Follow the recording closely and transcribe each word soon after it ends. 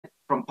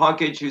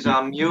Punkage, who's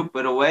on mute,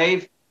 but a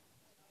wave.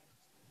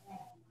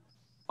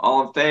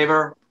 All in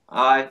favor?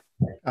 Aye.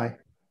 Aye.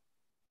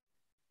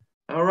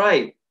 All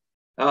right.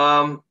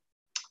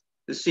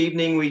 This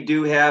evening we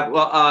do have,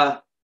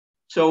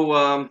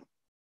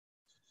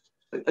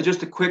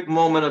 just a quick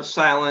moment of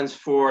silence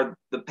for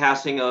the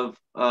passing of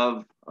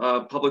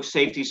public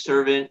safety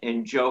servant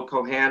and Joe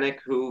Kohanic,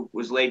 who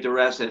was laid to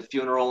rest at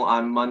funeral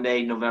on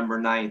Monday, November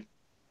 9th.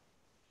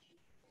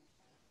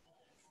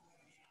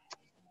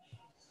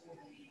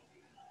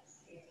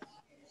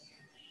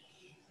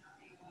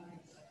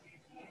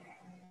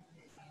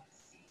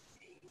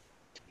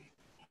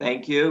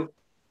 Thank you.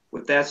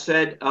 With that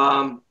said,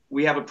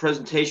 we have a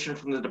presentation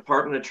from the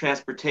Department of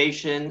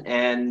Transportation,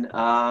 and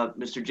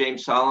Mr.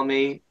 James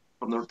Salome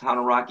from the town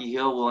of Rocky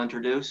Hill will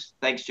introduce.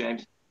 Thanks,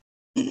 James.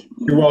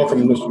 You're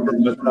welcome, Mr.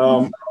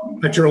 President.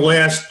 At your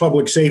last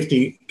Public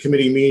Safety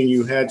Committee meeting,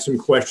 you had some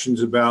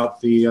questions about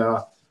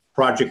the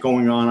project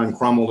going on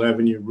Cromwell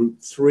Avenue,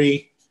 Route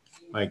 3.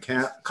 I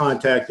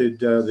contacted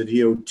the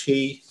DOT,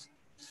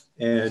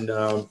 and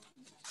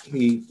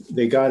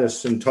they got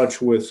us in touch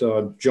with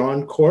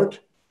John Court,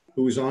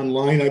 who's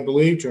online, I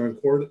believe, John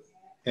Court,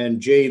 and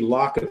Jay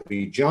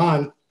Lockaby.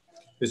 John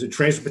is a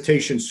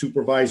transportation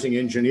supervising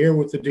engineer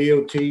with the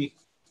DOT.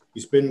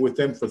 He's been with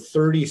them for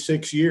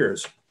 36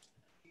 years,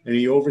 and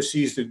he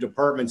oversees the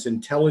department's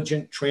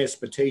Intelligent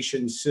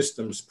Transportation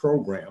Systems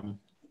program.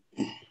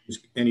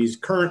 And he's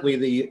currently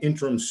the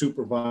interim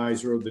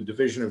supervisor of the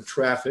Division of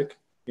Traffic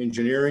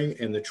Engineering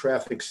and the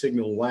Traffic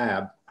Signal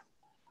Lab.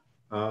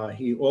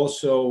 He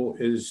also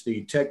is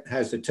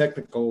has the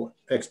technical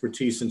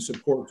expertise and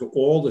support to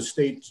all the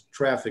state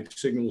traffic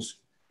signals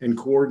and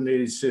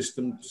coordinated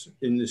systems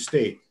in the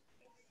state.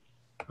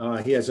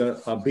 He has a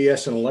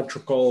BS in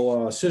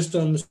electrical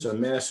systems, a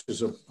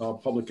master's of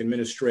public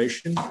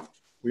administration.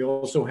 We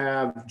also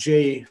have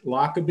Jay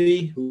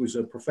Lockaby, who's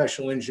a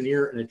professional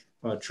engineer and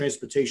a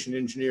transportation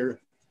engineer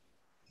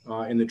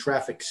in the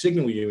traffic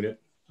signal unit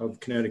of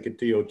Connecticut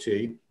DOT.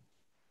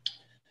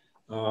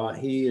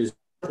 He is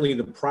currently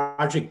the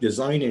project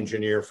design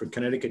engineer for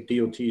Connecticut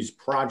DOT's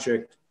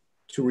project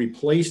to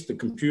replace the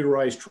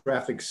computerized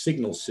traffic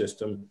signal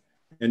system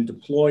and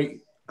deploy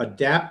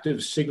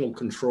adaptive signal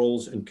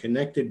controls and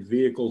connected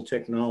vehicle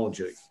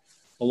technology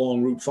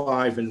along Route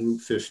 5 and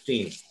Route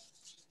 15.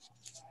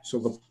 So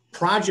the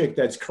project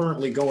that's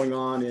currently going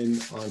on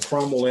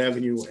Cromwell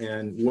Avenue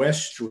and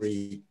West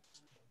Street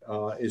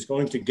is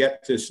going to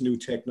get this new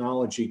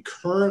technology.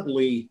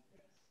 Currently,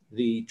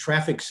 the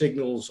traffic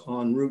signals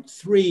on Route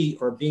 3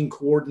 are being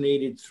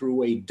coordinated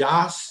through a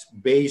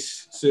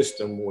DOS-based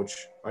system,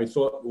 which I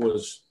thought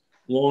was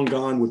long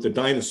gone with the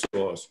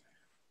dinosaurs.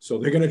 So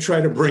they're going to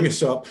try to bring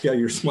us up. Yeah,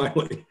 you're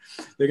smiling.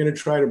 They're going to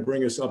try to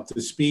bring us up to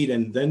speed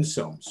and then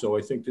some. So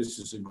I think this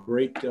is a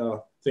great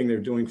thing they're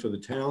doing for the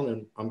town.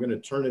 And I'm going to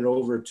turn it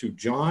over to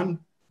John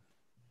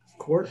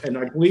Court. And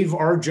I believe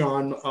our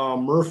John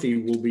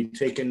Murphy will be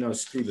taking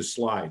us through the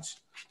slides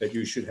that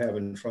you should have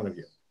in front of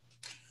you.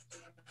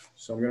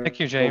 So I'm going to Thank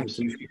you, James.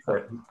 You're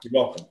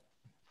welcome.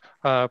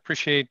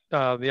 Appreciate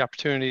the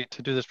opportunity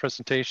to do this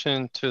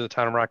presentation to the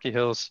Town of Rocky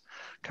Hills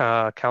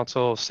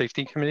Council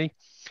Safety Committee.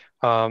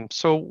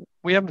 So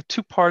we have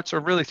two parts, or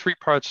really three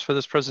parts for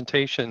this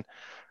presentation.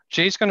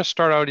 Jay's going to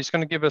start out. He's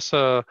going to give us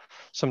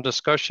some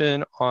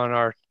discussion on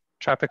our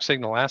traffic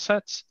signal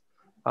assets.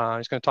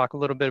 He's going to talk a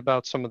little bit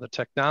about some of the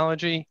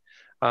technology,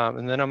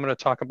 and then I'm going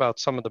to talk about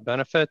some of the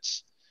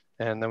benefits,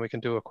 and then we can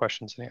do a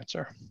questions and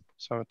answer.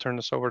 So I'm going to turn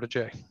this over to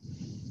Jay.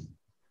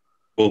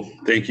 Well,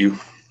 thank you.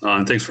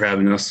 And thanks for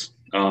having us.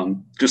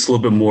 Just a little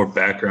bit more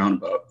background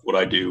about what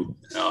I do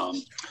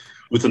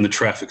within the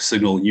traffic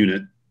signal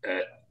unit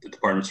at the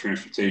Department of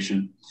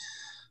Transportation.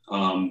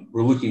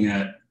 We're looking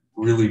at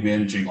really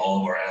managing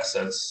all of our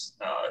assets,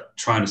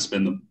 trying to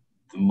spend the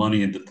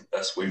money in the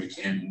best way we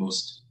can, the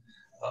most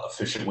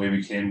efficient way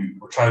we can.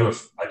 We're trying to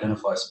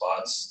identify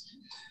spots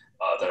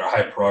that are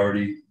high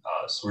priority.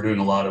 So we're doing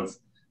a lot of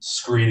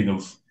screening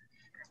of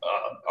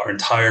our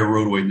entire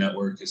roadway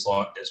network as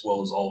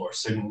well as all of our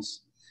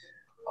signals.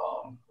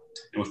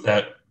 And with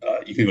that,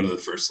 you can go to the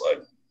first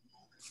slide.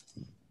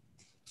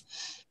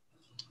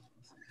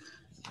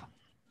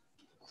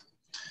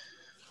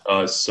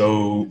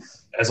 So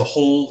as a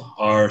whole,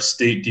 our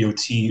state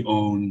DOT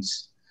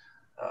owns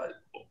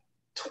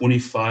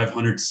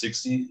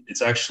 2,560.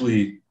 It's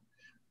actually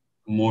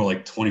more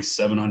like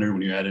 2,700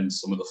 when you add in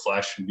some of the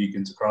flashing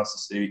beacons across the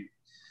state.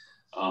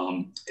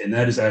 And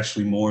that is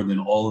actually more than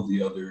all of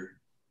the other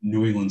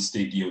New England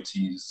state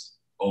DOTs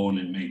own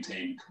and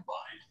maintain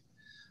combined.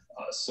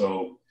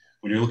 So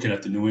when you're looking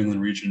at the New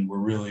England region, we're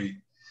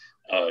really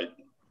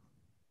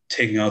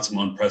taking out some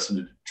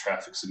unprecedented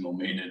traffic signal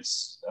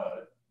maintenance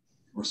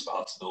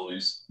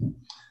responsibilities.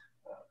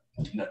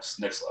 Next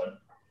slide.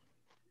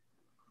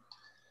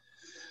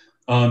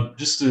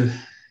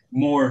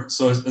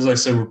 So as I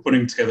said, we're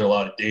putting together a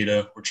lot of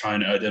data. We're trying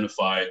to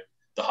identify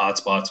the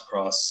hotspots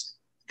across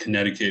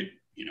Connecticut.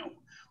 You know,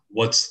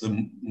 what's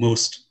the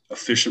most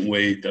efficient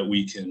way that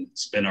we can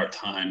spend our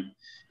time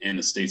and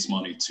the state's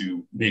money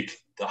to make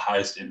the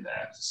highest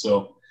impact.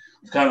 So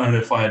we've kind of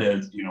identified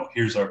as,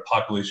 here's our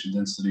population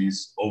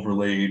densities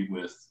overlaid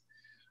with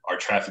our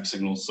traffic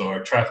signals. So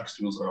our traffic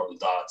signals are all the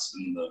dots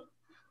and the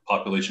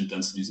population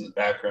densities in the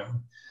background.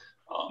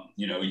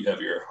 You have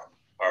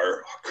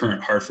our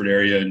current Hartford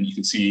area, and you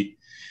can see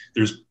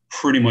there's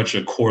pretty much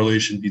a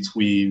correlation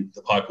between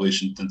the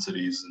population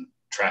densities and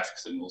traffic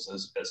signals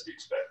as we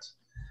expect.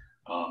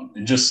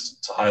 And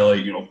just to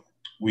highlight,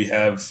 we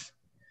have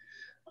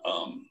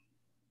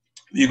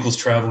vehicles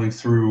traveling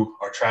through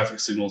our traffic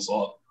signals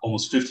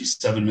almost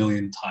 57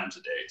 million times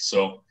a day.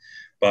 So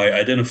by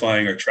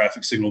identifying our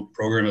traffic signal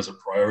program as a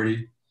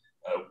priority,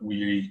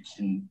 we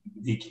can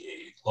make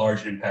a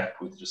large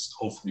impact with just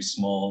hopefully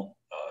small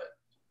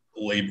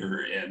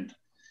labor and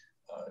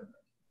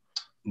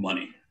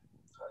money.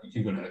 You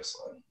can go to the next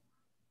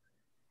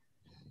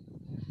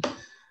slide.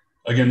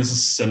 Again, this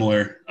is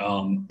similar,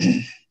 along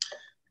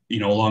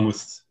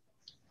with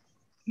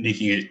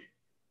making it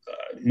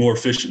more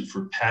efficient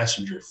for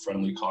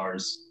passenger-friendly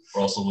cars.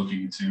 We're also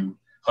looking to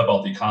help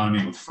out the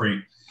economy with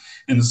freight.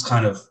 And this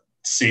kind of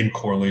same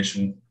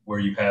correlation where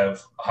you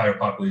have a higher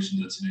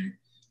population density,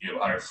 you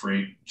have higher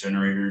freight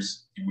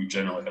generators, we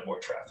generally have more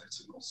traffic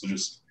signals. So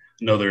just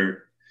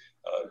another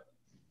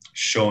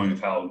showing of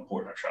how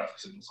important our traffic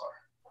signals are.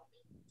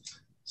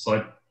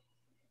 Slide.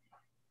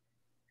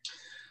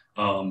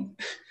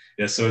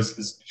 So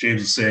as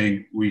James was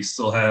saying, we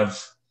still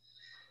have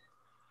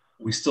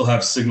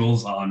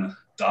signals on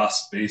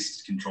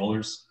DOS-based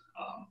controllers,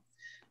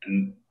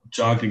 and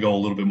John can go a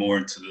little bit more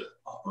into the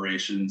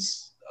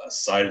operations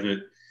side of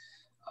it,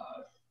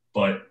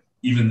 but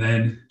even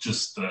then,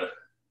 just the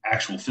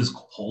actual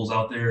physical poles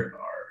out there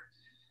are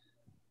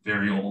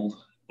very old.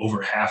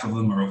 Over half of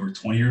them are over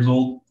 20 years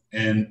old,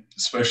 and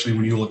especially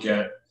when you look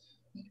at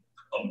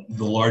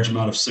the large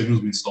amount of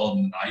signals we installed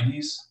in the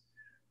 90s,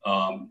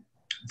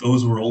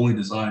 those were only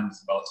designed with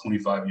about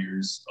 25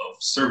 years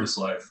of service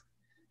life,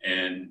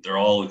 and they're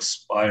all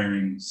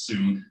expiring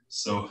soon.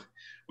 So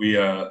we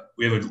have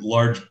a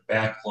large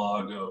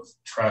backlog of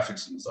traffic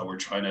signals that we're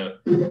trying to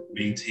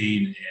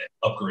maintain and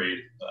upgrade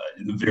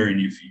in the very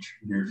near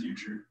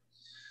future.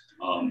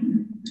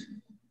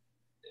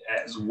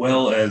 As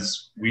well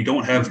as we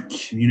don't have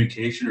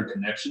communication or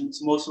connection to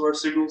most of our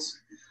signals,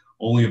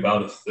 only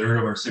about a third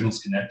of our signals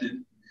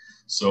connected.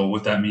 So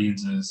what that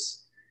means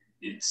is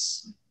it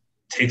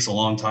takes a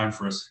long time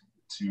for us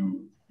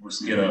to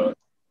get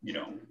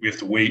we have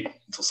to wait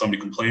until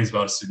somebody complains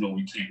about a signal.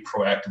 We can't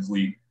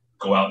proactively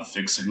go out and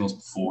fix signals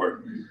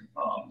before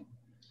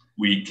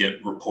we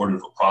get reported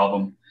of a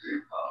problem.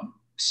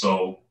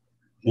 So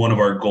one of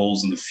our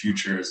goals in the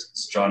future,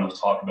 as John will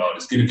talk about,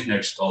 is getting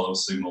connection to all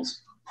those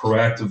signals,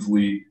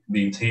 proactively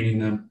maintaining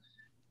them,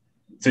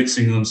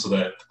 fixing them so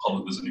that the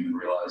public doesn't even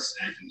realize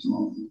anything's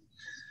wrong.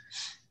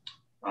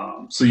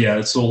 So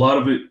a lot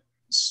of it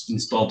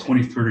installed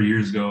 20, 30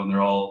 years ago, and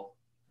they're all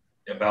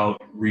about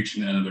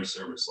reaching the end of their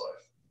service life.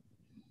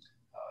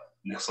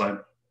 Next slide.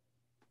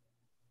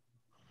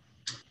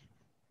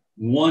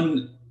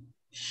 One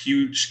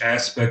huge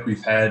aspect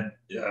we've had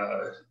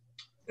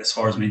as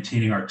far as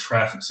maintaining our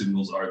traffic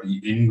signals are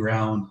the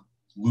in-ground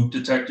loop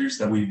detectors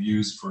that we've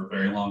used for a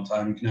very long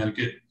time in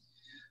Connecticut.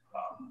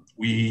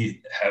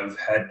 We have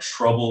had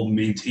trouble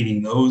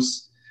maintaining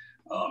those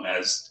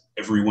as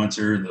every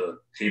winter the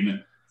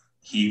pavement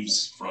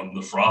heaves from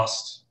the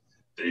frost.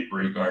 They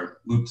break our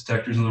loop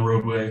detectors in the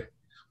roadway.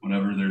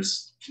 Whenever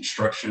there's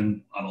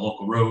construction on a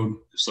local road,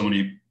 if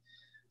somebody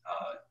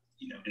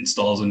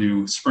installs a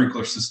new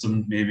sprinkler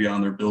system maybe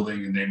on their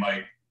building and they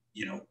might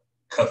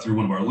cut through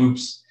one of our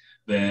loops,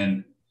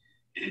 then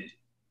it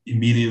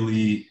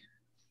immediately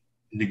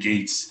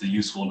negates the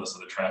usefulness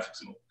of the traffic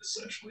signal,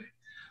 essentially.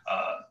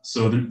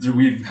 So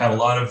we've had a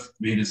lot of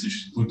maintenance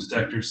issues with loop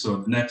detectors. So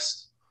the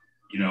next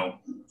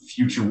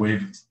future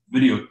wave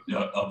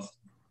of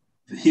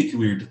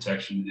vehicular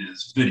detection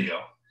is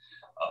video.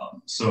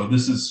 So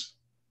this is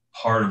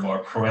part of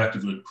our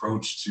proactive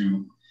approach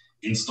to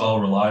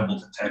install reliable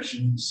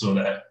detection so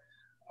that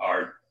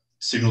our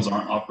signals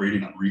aren't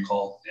operating on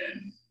recall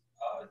and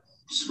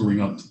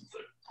screwing up the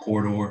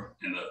corridor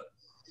and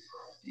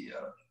the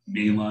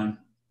main line.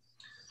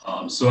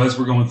 So as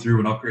we're going through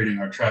and upgrading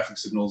our traffic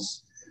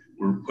signals,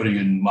 we're putting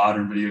in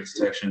modern video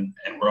detection,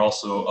 and we're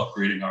also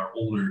upgrading our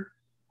older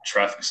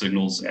traffic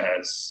signals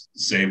as,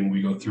 say, when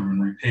we go through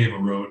and repave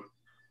a road,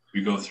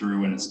 we go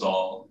through and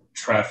install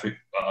traffic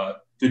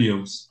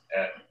videos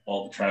at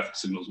all the traffic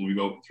signals when we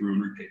go through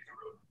and repave the road.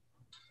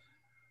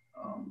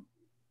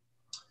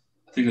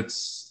 I think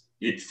that's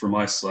it for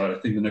my slide. I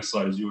think the next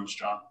slide is yours,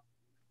 John.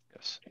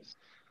 Yes.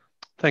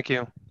 Thank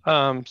you.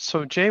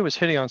 So Jay was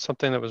hitting on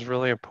something that was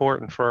really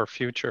important for our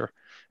future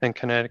in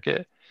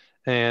Connecticut,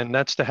 and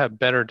that's to have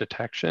better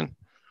detection.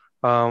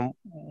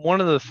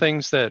 One of the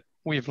things that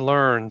we've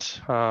learned,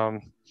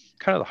 kind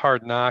of the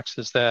hard knocks,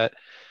 is that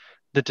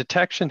the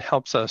detection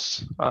helps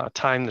us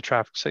time the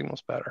traffic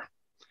signals better.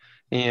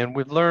 And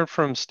we've learned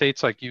from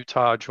states like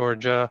Utah,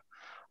 Georgia,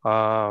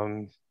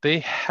 they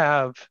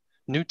have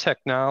new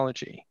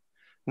technology,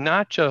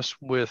 not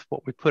just with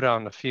what we put out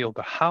in the field,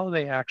 but how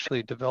they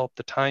actually develop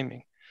the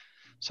timing.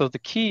 So the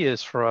key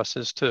is for us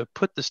is to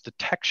put this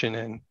detection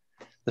in,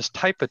 this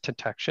type of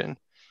detection,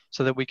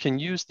 so that we can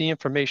use the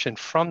information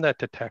from that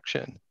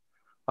detection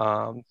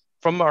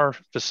from our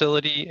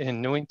facility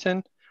in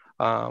Newington,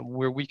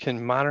 where we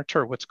can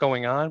monitor what's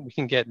going on. We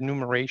can get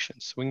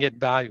numerations, we can get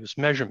values,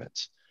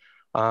 measurements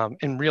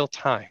in real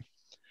time.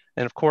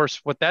 And of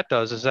course, what that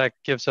does is that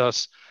gives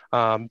us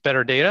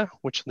better data,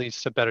 which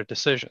leads to better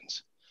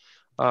decisions.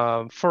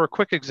 For a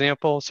quick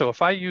example, so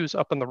if I use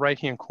up in the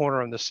right-hand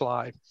corner on the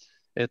slide,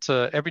 it's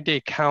a Everyday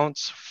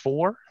Counts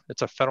 4.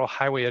 It's a federal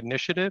highway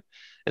initiative.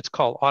 It's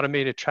called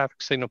Automated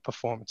Traffic Signal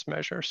Performance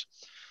Measures.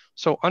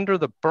 So under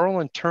the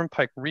Berlin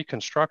Turnpike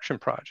Reconstruction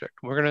Project,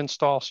 we're going to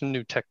install some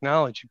new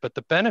technology, but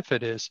the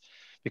benefit is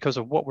because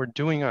of what we're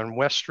doing on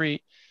West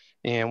Street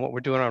and what we're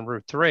doing on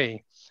Route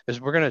 3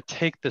 is we're going to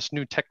take this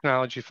new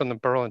technology from the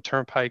Berlin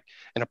Turnpike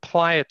and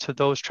apply it to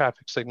those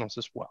traffic signals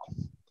as well.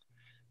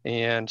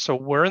 And so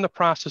we're in the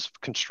process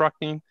of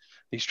constructing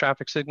these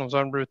traffic signals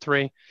on Route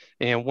 3.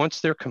 And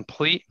once they're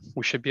complete,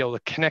 we should be able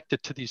to connect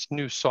it to these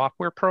new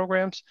software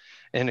programs,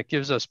 and it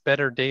gives us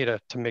better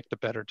data to make the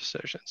better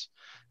decisions.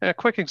 And a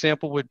quick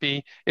example would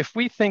be, if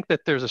we think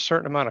that there's a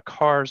certain amount of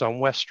cars on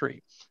West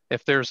Street,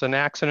 if there's an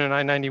accident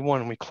on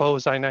I-91 and we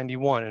close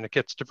I-91 and it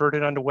gets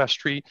diverted onto West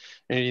Street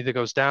and it either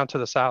goes down to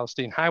the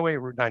Southstein Highway,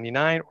 Route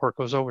 99, or it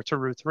goes over to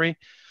Route 3,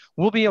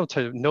 we'll be able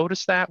to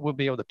notice that, we'll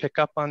be able to pick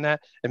up on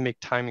that and make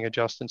timing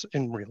adjustments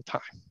in real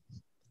time.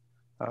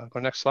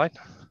 Go next slide.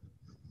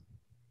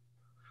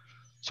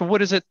 So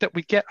what is it that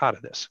we get out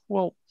of this?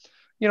 Well,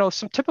 you know,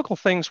 some typical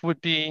things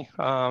would be,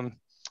 I'm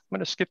going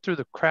to skip through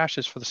the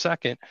crashes for the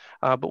second,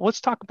 but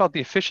let's talk about the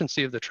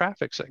efficiency of the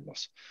traffic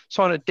signals.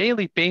 So on a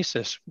daily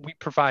basis, we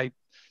provide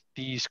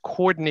these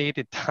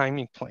coordinated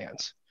timing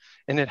plans,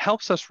 and it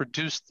helps us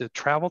reduce the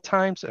travel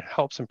times. It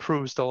helps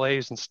improve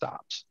delays and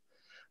stops.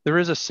 There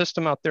is a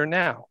system out there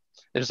now.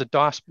 It's a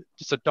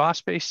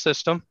DOS-based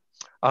system.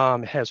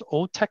 It has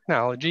old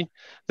technology.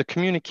 The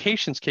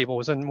communications cable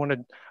was in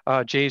one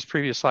of Jay's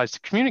previous slides. The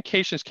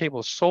communications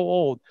cable is so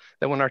old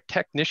that when our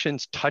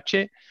technicians touch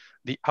it,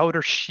 the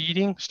outer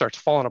sheeting starts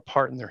falling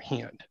apart in their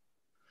hand.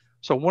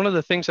 So one of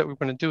the things that we're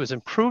going to do is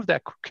improve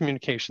that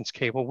communications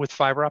cable with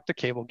fiber optic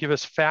cable, give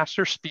us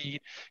faster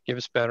speed, give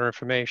us better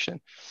information.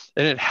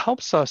 And it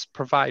helps us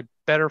provide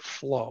better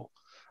flow.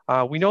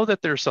 We know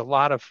that there's a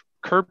lot of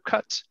curb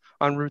cuts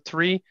on Route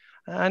 3,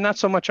 not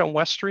so much on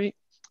West Street.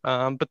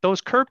 But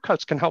those curb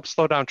cuts can help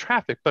slow down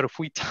traffic. But if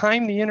we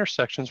time the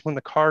intersections when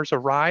the cars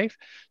arrive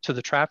to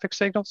the traffic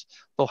signals,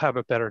 they'll have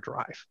a better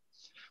drive.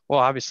 Well,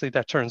 obviously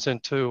that turns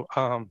into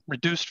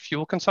reduced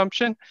fuel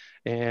consumption,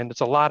 and it's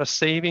a lot of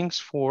savings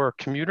for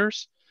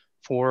commuters,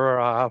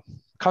 for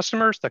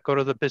customers that go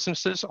to the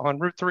businesses on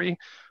Route 3.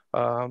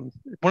 One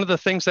of the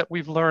things that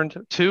we've learned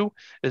too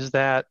is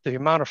that the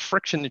amount of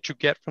friction that you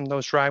get from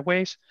those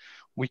driveways,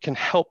 we can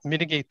help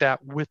mitigate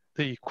that with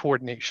the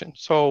coordination.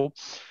 So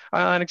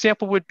an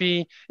example would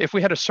be if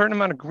we had a certain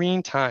amount of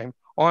green time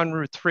on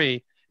Route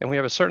 3 and we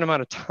have a certain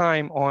amount of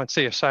time on,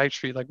 say, a side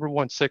street like Route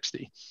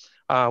 160,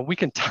 we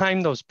can time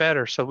those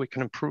better so we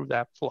can improve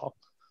that flow.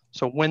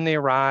 So when they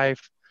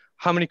arrive,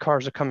 how many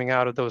cars are coming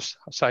out of those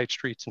side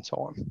streets and so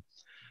on.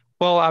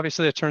 Well,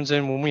 obviously that turns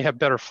in when we have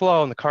better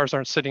flow and the cars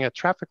aren't sitting at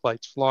traffic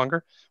lights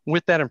longer,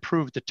 with that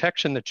improved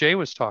detection that Jay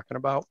was talking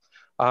about,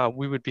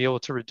 we would be able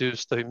to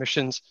reduce the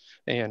emissions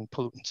and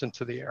pollutants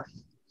into the air.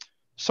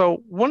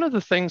 So one of the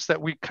things that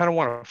we kind of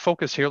want to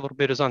focus here a little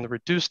bit is on the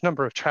reduced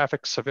number of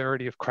traffic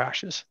severity of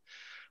crashes.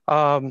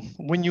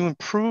 When you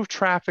improve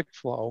traffic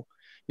flow,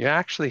 you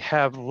actually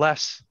have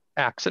less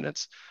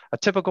accidents. A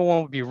typical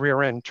one would be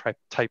rear end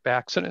type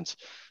accidents.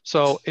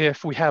 So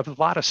if we have a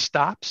lot of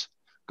stops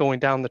going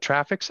down the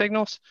traffic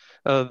signals,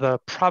 the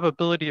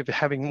probability of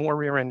having more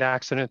rear end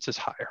accidents is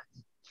higher.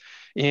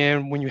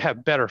 And when you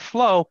have better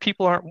flow,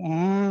 people aren't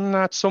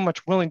not so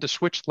much willing to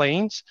switch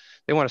lanes.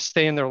 They want to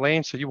stay in their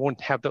lane, so you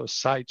won't have those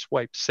side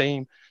swipe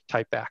same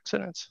type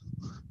accidents.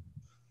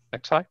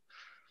 Next slide.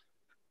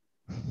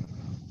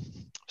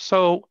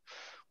 So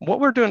what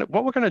we're going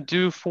to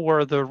do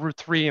for the Route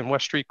 3 and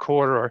West Street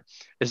corridor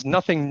is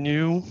nothing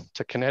new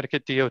to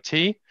Connecticut DOT,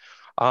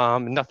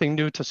 nothing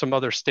new to some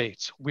other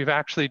states. We've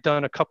actually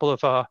done a couple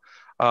of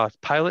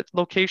pilot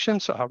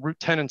locations, Route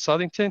 10 in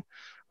Southington.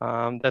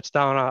 That's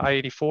down on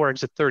I-84,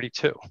 exit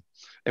 32.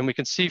 And we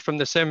can see from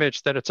this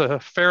image that it's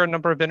a fair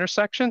number of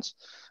intersections.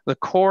 The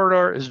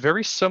corridor is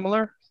very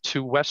similar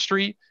to West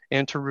Street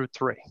and to Route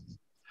 3.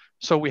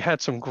 So we had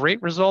some great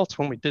results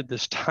when we did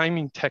this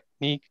timing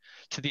technique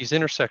to these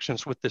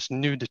intersections with this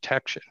new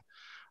detection.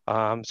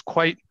 It's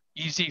quite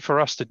easy for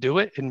us to do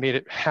it and made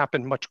it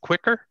happen much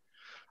quicker.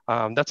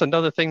 That's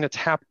another thing that's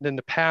happened in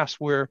the past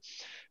where,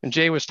 and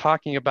Jay was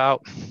talking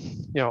about,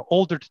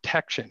 older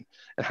detection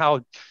and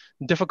how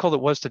difficult it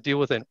was to deal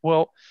with it.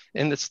 Well,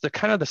 and it's the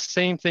kind of the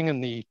same thing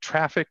in the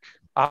traffic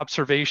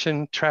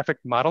observation, traffic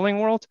modeling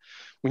world.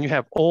 When you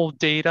have old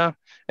data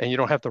and you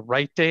don't have the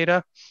right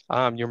data,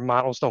 your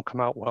models don't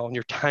come out well and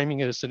your timing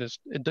isn't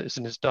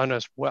as done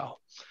as well.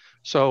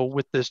 So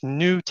with this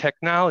new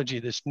technology,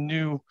 this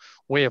new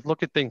way of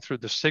looking at things through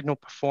the signal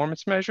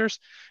performance measures,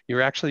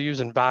 you're actually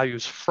using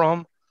values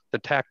from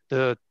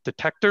the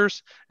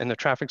detectors and the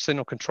traffic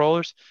signal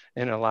controllers,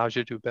 and it allows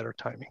you to do better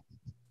timing.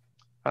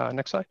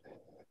 Next slide.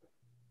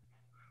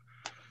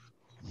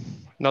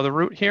 Another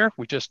route here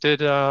we just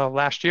did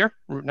last year,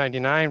 Route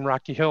 99,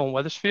 Rocky Hill and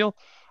Weathersfield,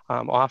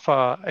 off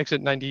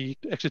exit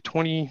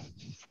 24.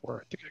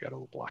 I think I got a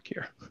little block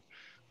here.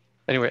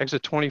 Anyway,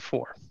 exit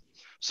 24.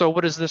 So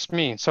what does this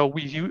mean? So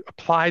we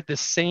applied the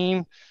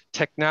same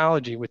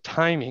technology with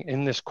timing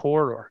in this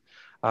corridor.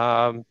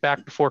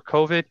 Back before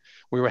COVID,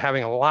 we were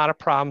having a lot of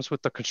problems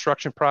with the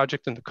construction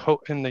project in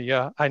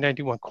the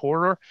I-91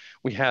 corridor.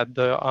 We had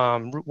the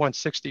Route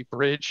 160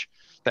 bridge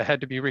that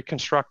had to be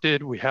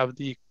reconstructed. We have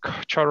the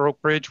Charter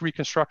Oak Bridge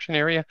reconstruction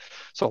area.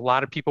 So a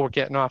lot of people were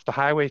getting off the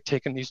highway,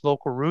 taking these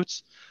local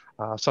routes.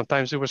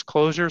 Sometimes it was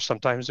closures,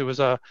 sometimes it was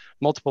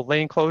multiple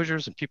lane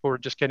closures, and people were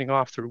just getting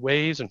off through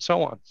ways and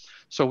so on.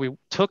 So we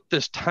took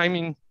this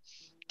timing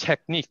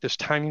technique, this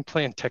timing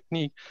plan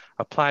technique,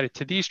 applied it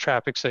to these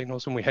traffic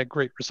signals, and we had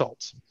great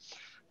results.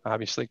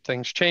 Obviously,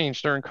 things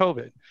changed during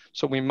COVID.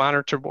 So we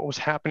monitored what was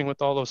happening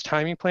with all those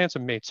timing plans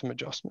and made some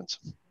adjustments.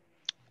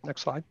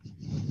 Next slide.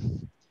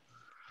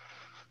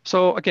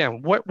 So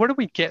again, what are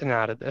we getting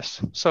out of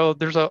this? So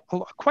there's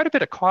quite a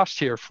bit of cost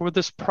here for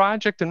this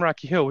project in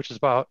Rocky Hill, which is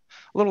about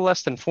a little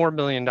less than $4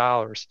 million.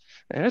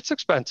 And it's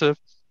expensive,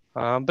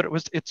 but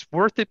it's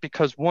worth it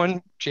because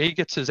one, Jay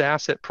gets his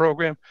asset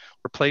program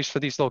replaced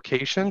for these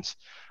locations.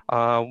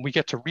 We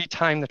get to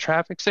retime the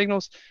traffic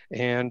signals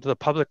and the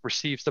public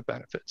receives the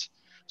benefits.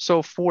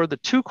 So for the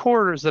two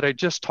corridors that I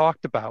just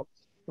talked about,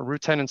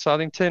 Route 10 in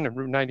Southington and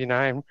Route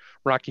 99,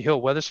 Rocky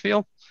Hill,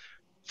 Weathersfield,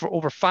 for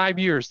over 5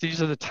 years,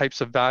 these are the types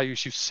of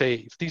values you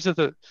save. These are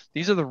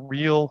the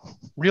real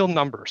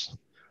numbers.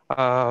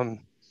 When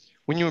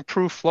you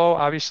improve flow,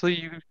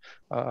 obviously you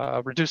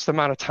reduce the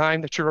amount of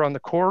time that you're on the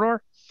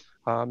corridor,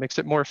 makes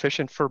it more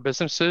efficient for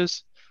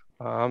businesses,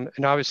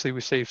 and obviously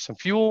we save some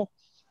fuel.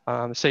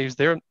 It saves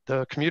the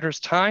commuters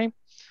time,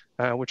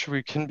 which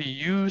can be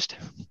used.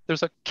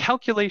 There's a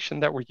calculation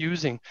that we're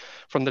using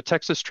from the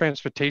Texas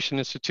Transportation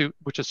Institute,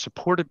 which is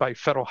supported by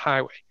Federal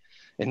Highway.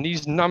 And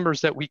these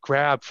numbers that we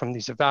grab from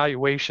these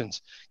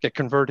evaluations get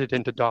converted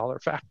into dollar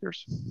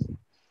factors.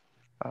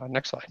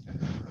 Next slide.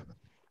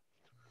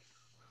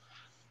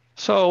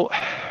 So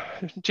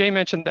Jay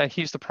mentioned that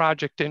he's the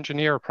project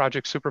engineer or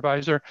project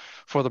supervisor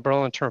for the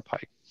Berlin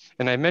Turnpike.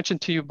 And I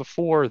mentioned to you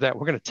before that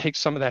we're going to take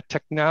some of that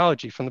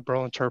technology from the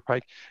Berlin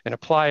Turnpike and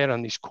apply it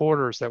on these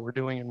corridors that we're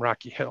doing in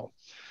Rocky Hill.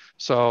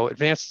 So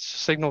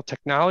advanced signal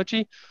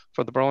technology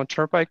for the Berlin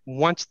Turnpike.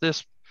 Once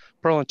this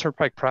Berlin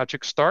Turnpike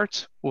project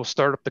starts, we'll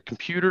start up the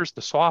computers,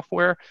 the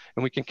software,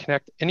 and we can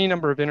connect any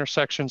number of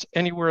intersections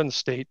anywhere in the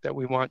state that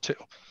we want to.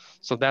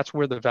 So that's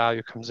where the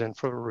value comes in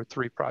for the Route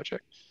 3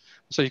 project.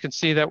 So you can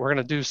see that we're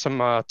going to do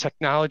some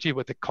technology,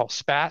 what they call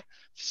SPAT,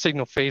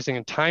 signal phasing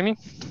and timing.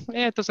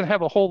 It doesn't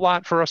have a whole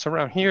lot for us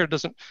around here.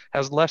 It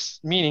has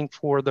less meaning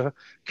for the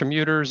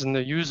commuters and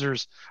the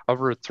users of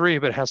Route 3,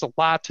 but it has a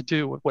lot to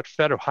do with what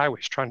Federal Highway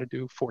is trying to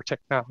do for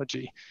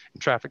technology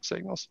and traffic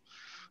signals.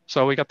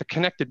 So we got the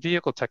connected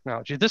vehicle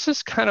technology. This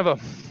is kind of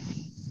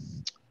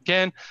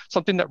again,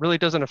 something that really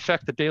doesn't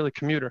affect the daily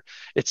commuter.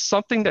 It's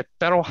something that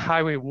Federal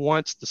Highway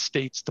wants the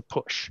states to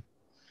push.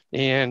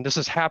 And this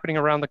is happening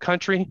around the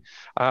country.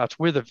 It's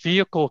where the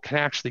vehicle can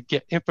actually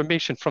get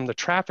information from the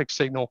traffic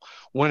signal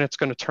when it's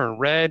going to turn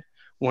red,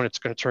 when it's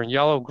going to turn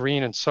yellow,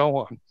 green, and so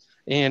on.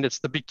 And it's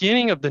the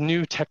beginning of the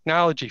new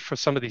technology for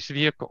some of these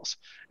vehicles.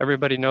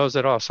 Everybody knows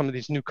that, oh, some of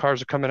these new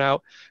cars are coming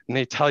out and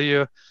they tell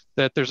you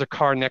that there's a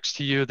car next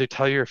to you. They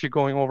tell you if you're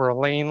going over a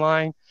lane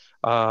line,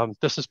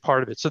 this is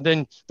part of it. So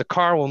then the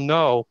car will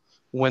know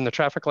when the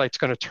traffic light's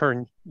going to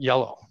turn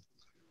yellow.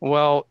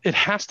 Well, it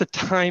has to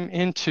time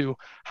into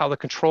how the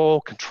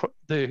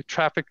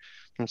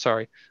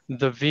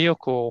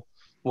vehicle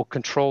will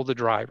control the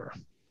driver.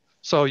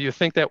 So you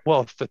think that,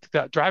 well, if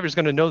that driver's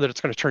going to know that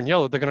it's going to turn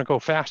yellow, they're going to go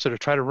faster to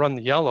try to run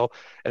the yellow.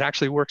 It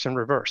actually works in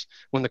reverse.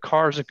 When the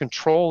car is in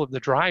control of the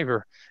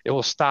driver, it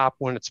will stop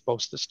when it's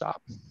supposed to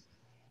stop.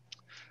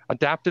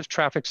 Adaptive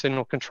traffic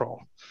signal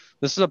control.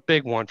 This is a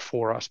big one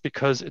for us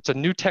because it's a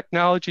new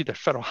technology that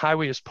Federal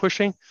Highway is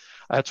pushing.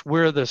 That's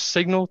where the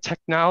signal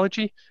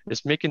technology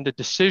is making the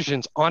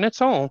decisions on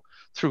its own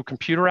through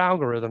computer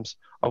algorithms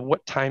of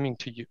what timing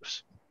to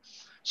use.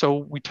 So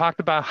we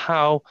talked about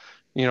how,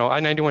 you know,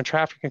 I-91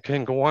 traffic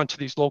can go onto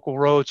these local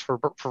roads for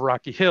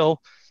Rocky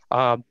Hill.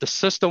 The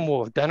system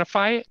will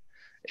identify it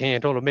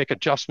and it'll make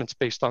adjustments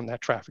based on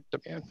that traffic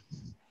demand.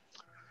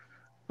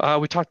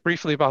 We talked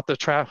briefly about the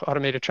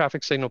automated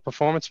traffic signal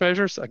performance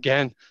measures.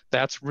 Again,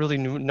 that's really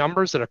new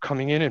numbers that are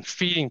coming in and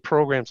feeding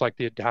programs like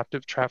the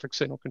adaptive traffic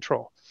signal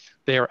control.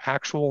 They are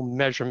actual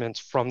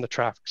measurements from the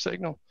traffic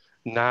signal,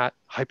 not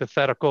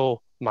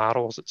hypothetical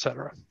models, et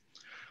cetera.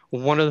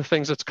 One of the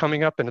things that's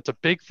coming up, and it's a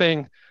big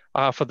thing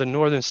for the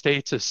northern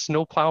states, is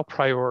snowplow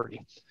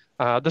priority.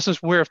 This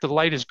is where if the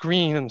light is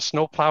green and the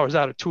snow plow is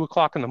out at 2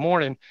 o'clock in the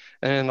morning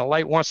and the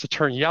light wants to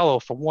turn yellow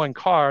for one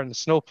car and the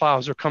snow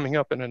plows are coming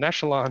up in an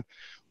echelon,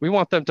 we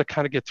want them to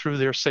kind of get through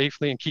there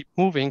safely and keep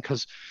moving,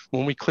 because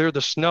when we clear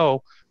the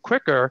snow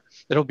quicker,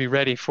 it'll be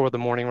ready for the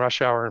morning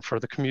rush hour and for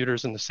the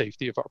commuters and the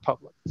safety of our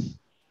public.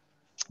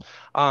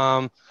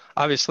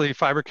 Obviously,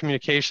 fiber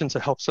communications,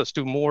 it helps us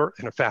do more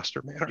in a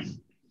faster manner.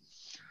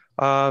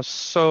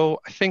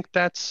 So I think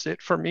that's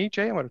it for me,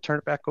 Jay. I'm going to turn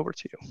it back over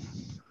to you.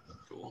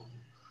 Cool.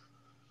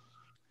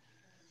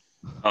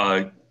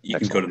 You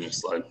can go to the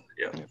next slide.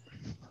 Yeah.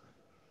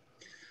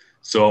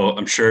 So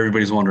I'm sure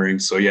everybody's wondering,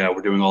 so yeah,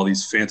 we're doing all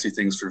these fancy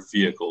things for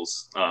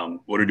vehicles.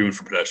 What are we doing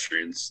for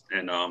pedestrians?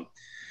 And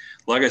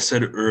like I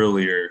said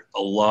earlier,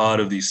 a lot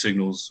of these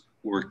signals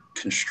were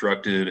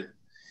constructed.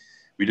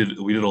 We did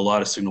a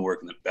lot of signal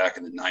work back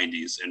in the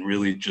 90s, and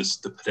really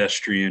just the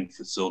pedestrian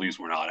facilities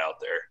were not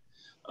out there.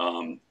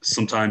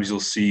 Sometimes you'll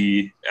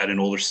see at an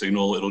older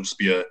signal, it'll just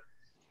be a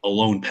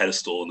lone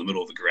pedestal in the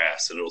middle of the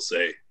grass, and it'll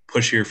say,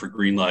 push here for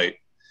green light,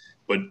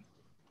 but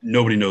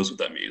nobody knows what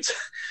that means.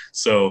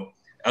 So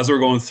as we're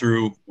going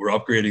through, we're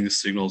upgrading the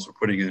signals, we're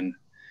putting in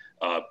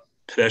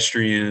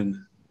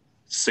pedestrian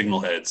signal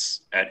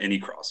heads at any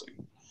crossing.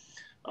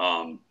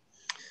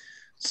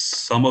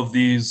 Some of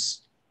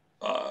these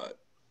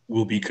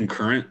will be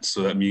concurrent,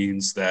 so that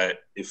means that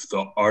if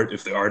the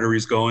artery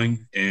is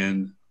going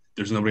and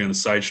there's nobody on the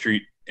side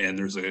street and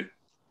there's the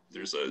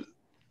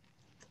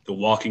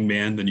walking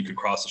man, then you can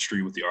cross the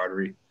street with the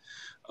artery.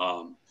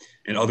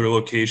 In other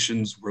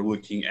locations, we're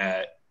looking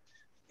at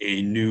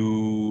a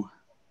new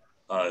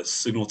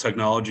signal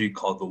technology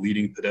called the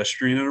leading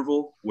pedestrian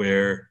interval,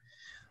 where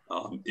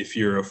if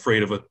you're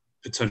afraid of a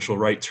potential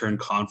right turn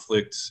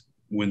conflict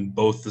when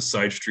both the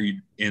side street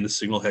and the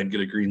signal head get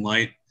a green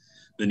light,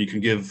 then you can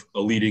give a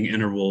leading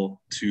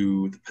interval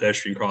to the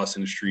pedestrian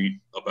crossing the street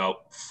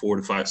about 4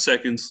 to 5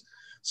 seconds,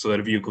 so that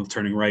a vehicle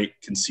turning right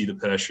can see the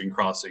pedestrian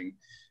crossing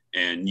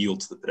and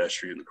yield to the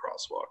pedestrian in the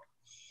crosswalk.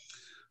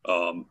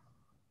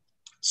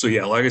 So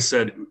yeah, like I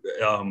said,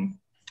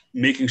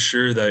 making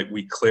sure that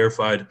we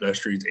clarify to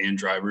pedestrians and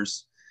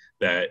drivers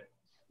that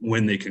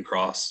when they can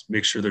cross,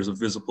 make sure there's a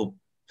visible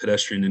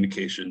pedestrian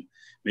indication,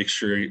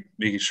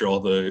 making sure all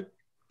the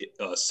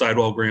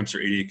sidewalk ramps are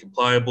ADA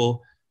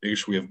compliable, making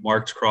sure we have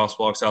marked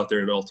crosswalks out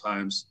there at all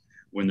times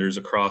when there's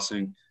a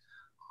crossing,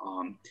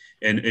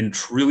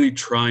 and really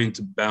trying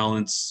to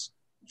balance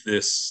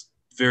this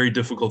very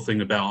difficult thing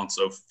to balance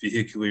of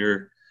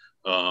vehicular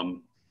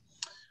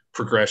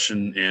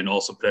progression and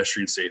also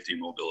pedestrian safety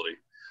and mobility.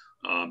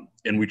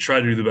 And we try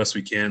to do the best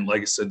we can.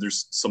 Like I said,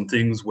 there's some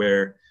things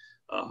where,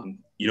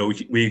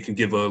 we can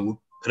give a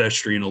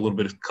pedestrian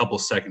a couple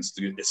of seconds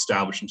to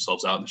establish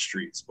themselves out in the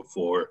streets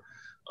before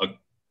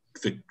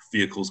the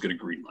vehicles get a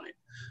green light.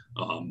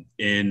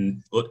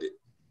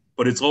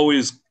 But it's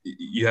always,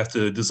 you have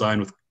to design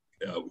with,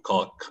 we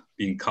call it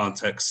being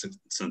context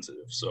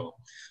sensitive. So,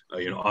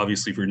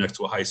 obviously if you're next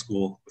to a high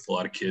school with a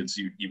lot of kids,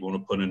 you want to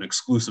put an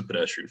exclusive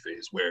pedestrian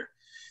phase where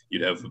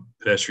you'd have a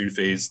pedestrian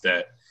phase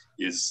that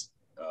is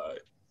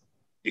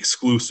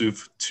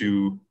exclusive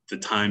to the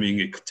timing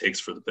it takes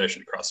for the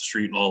pedestrian to cross the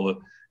street, and all the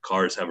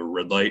cars have a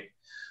red light.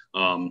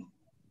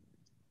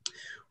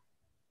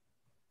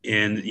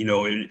 And,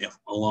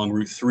 along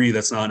Route 3,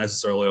 that's not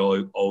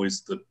necessarily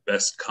always the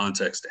best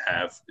context to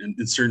have. And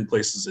in certain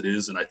places it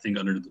is, and I think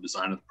under the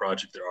design of the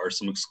project, there are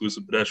some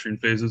exclusive pedestrian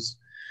phases.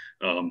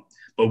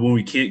 But when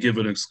we can't give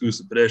an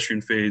exclusive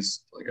pedestrian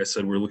phase, like I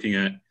said, we're looking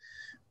at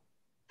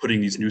putting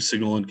these new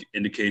signal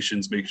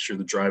indications, making sure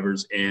the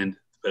drivers and the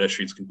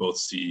pedestrians can both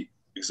see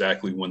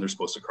exactly when they're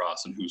supposed to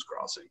cross and who's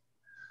crossing.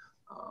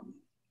 I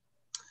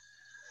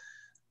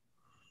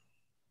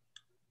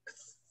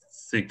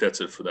think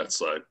that's it for that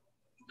slide.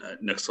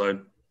 Next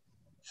slide.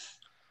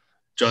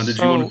 John, did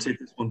you want to take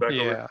this one back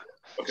over? Yeah.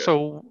 Okay.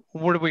 So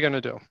what are we going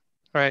to do? All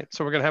right.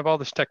 So we're going to have all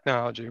this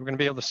technology. We're going to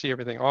be able to see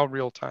everything, all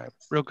real time,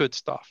 real good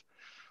stuff.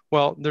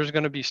 Well, there's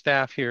going to be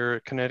staff here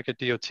at Connecticut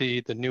DOT,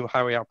 the new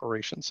Highway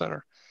Operations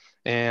Center.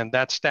 And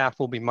that staff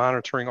will be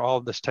monitoring all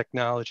of this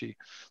technology.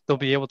 They'll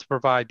be able to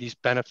provide these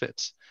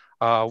benefits.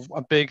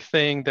 A big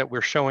thing that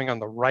we're showing on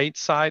the right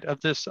side of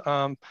this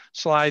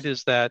slide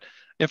is that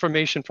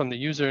information from the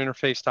user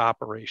interface to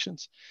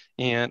operations.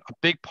 And a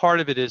big part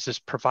of it is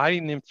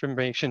providing the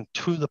information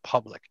to the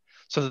public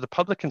so that the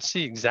public can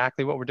see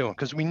exactly what we're doing.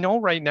 Because we know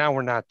right now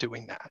we're not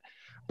doing that.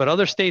 But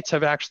other states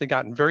have actually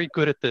gotten very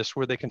good at this,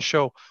 where they can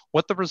show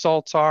what the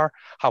results are,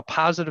 how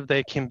positive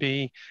they can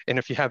be. And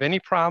if you have any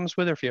problems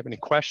with it, if you have any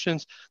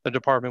questions, the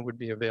department would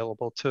be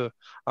available to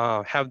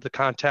have the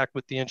contact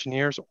with the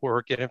engineers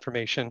or get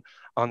information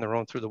on their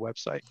own through the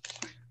website.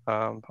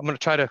 I'm going to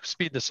try to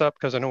speed this up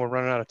because I know we're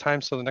running out of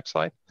time. So the next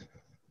slide.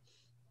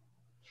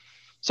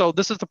 So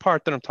this is the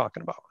part that I'm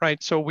talking about,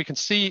 right? So we can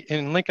see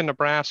in Lincoln,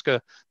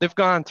 Nebraska, they've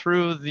gone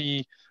through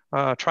the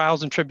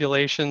trials and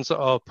tribulations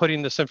of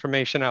putting this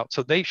information out.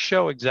 So they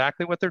show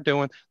exactly what they're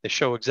doing. They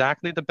show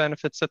exactly the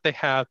benefits that they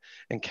have,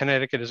 and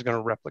Connecticut is going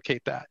to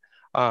replicate that.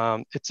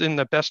 It's in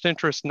the best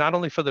interest, not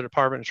only for the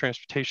Department of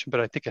Transportation, but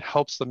I think it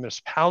helps the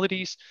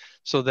municipalities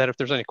so that if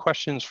there's any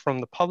questions from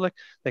the public,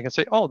 they can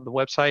say, oh, the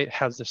website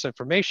has this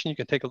information. You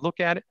can take a look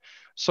at it.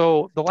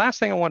 So the last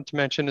thing I wanted to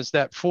mention is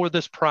that for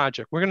this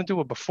project, we're going to do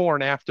a before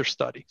and after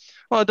study.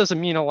 Well, it doesn't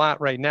mean a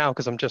lot right now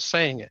because I'm just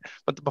saying it,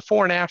 but the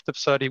before and after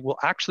study will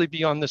actually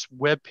be on this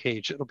web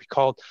page. It'll be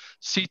called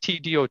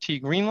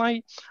CTDOT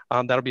Greenlight.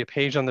 That'll be a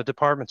page on the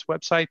department's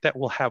website that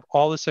will have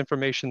all this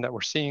information that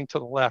we're seeing to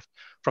the left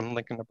from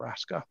Lincoln,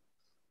 Nebraska.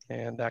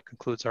 And that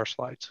concludes our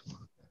slides.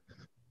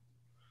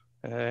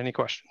 Any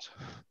questions?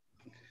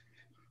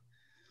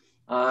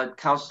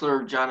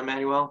 Councilor John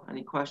Emanuel,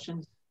 any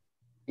questions?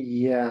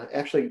 Yeah,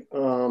 actually,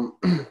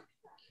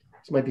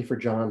 this might be for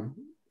John.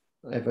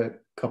 I have a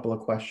couple of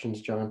questions,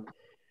 John.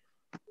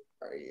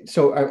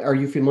 So are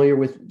you familiar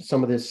with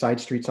some of the side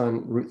streets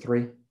on Route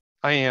 3?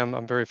 I am.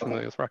 I'm very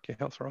familiar with Rocky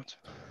Hills roads.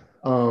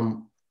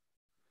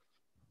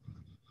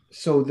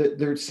 So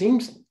there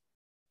seems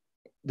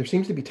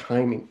to be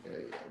timing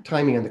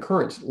on the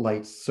current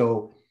lights.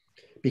 So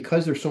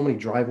because there's so many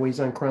driveways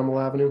on Cromwell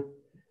Avenue,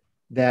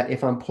 that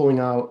if I'm pulling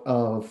out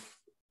of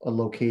a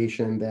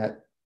location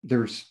that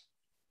there's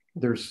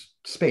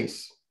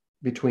space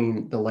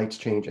between the lights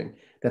changing,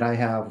 that I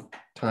have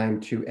time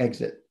to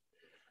exit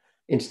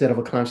instead of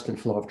a constant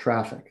flow of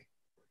traffic.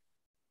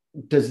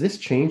 Does this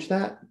change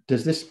that?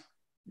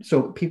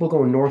 So people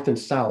going north and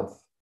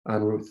south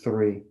on Route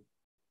 3,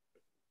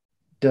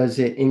 does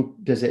it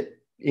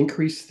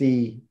increase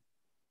the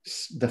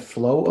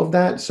flow of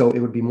that? So it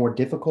would be more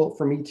difficult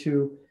for me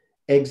to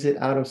exit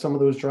out of some of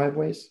those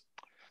driveways?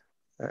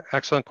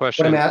 Excellent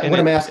question. What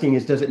I'm asking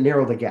is, does it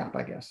narrow the gap,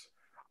 I guess?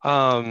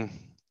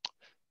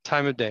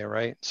 Time of day,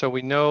 right? So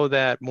we know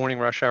that morning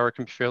rush hour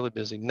can be fairly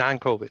busy,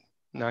 non-COVID.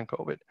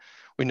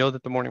 We know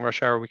that the morning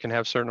rush hour, we can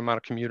have a certain amount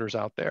of commuters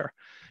out there.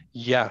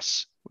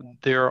 Yes,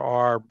 there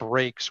are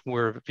breaks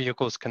where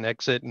vehicles can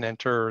exit and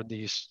enter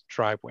these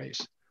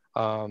driveways.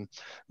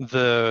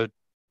 The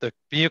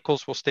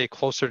vehicles will stay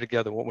closer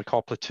together, what we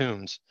call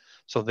platoons.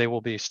 So they will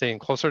be staying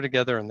closer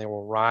together and they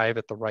will arrive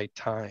at the right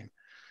time.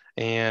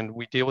 And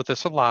we deal with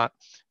this a lot.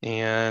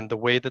 And the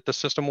way that the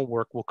system will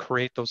work will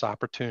create those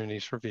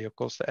opportunities for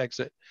vehicles to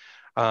exit.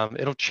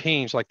 It'll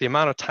change like the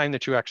amount of time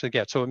that you actually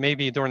get. So it may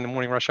be during the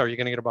morning rush hour, you're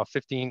going to get about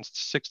 15,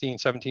 16,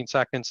 17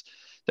 seconds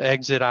to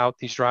exit out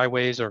these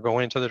driveways or go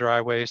into the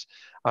driveways.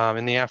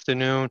 In the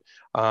afternoon,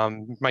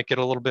 you might get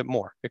a little bit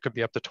more. It could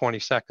be up to 20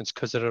 seconds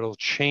because it'll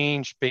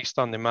change based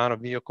on the amount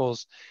of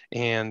vehicles,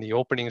 and the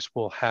openings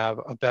will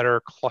have a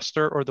better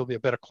cluster, or there'll be a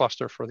better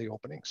cluster for the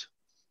openings.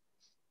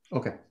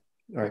 Okay.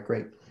 All right,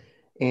 great.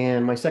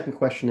 And my second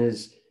question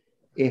is,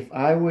 if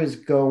I was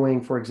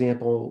going, for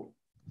example,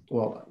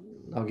 well,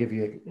 I'll give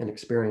you an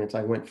experience.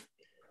 I was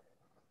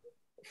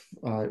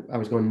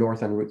going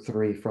north on Route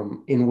 3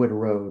 from Inwood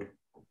Road,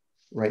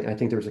 right? I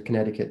think there was a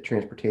Connecticut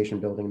transportation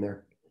building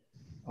there,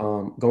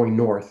 going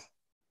north.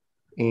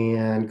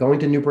 And going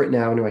to New Britain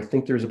Avenue, I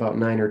think there's about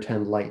 9 or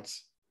 10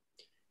 lights.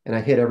 And I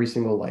hit every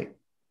single light.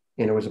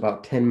 And it was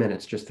about 10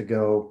 minutes just to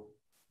go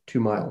 2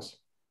 miles.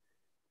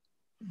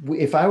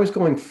 If I was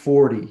going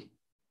 40,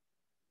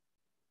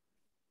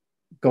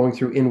 going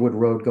through Inwood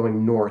Road,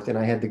 going north, and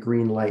I had the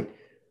green light,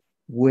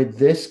 would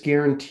this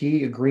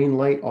guarantee a green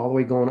light all the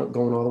way going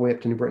all the way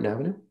up to New Britain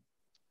Avenue?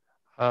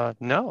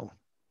 No.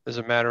 As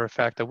a matter of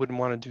fact, I wouldn't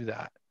want to do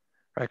that,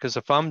 right? Because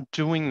if I'm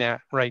doing that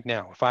right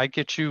now, if I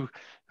get you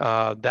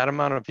that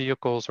amount of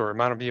vehicles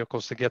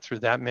to get through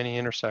that many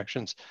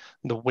intersections,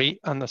 the wait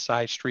on the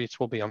side streets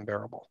will be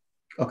unbearable.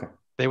 Okay.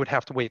 They would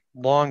have to wait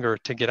longer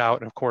to get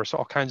out. And of course,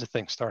 all kinds of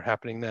things start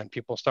happening then.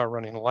 People start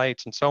running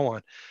lights and so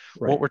on.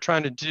 Right. What we're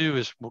trying to do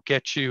is we'll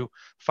get you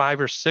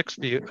 5 or 6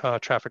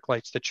 traffic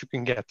lights that you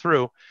can get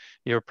through.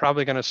 You're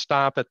probably going to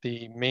stop at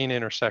the main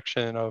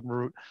intersection of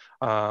Route,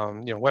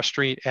 West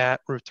Street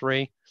at Route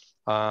 3.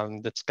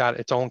 That's got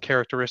its own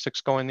characteristics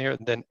going there.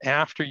 Then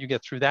after you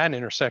get through that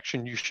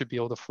intersection, you should be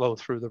able to flow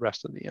through the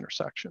rest of the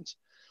intersections.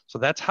 So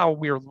that's how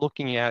we're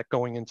looking at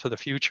going into the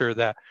future,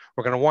 that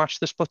we're going to watch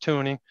this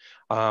platooning.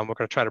 We're going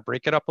to try to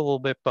break it up a little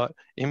bit, but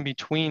in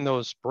between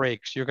those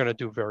breaks, you're going to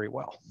do very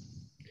well.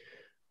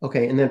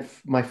 Okay. And then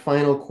my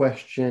final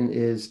question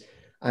is,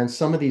 on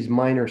some of these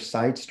minor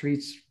side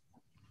streets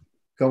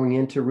going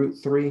into Route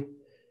 3,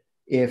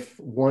 if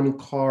one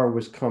car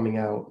was coming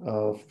out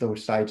of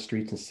those side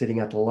streets and sitting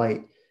at the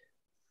light,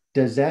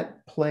 does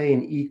that play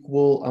an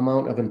equal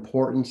amount of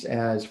importance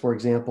as, for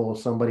example,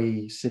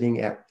 somebody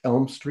sitting at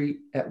Elm Street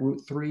at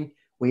Route 3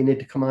 waiting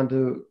to come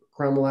onto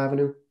Cromwell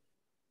Avenue?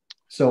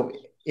 So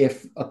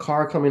if a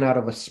car coming out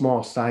of a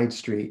small side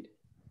street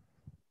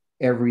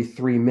every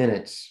 3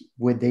 minutes,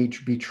 would they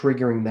be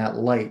triggering that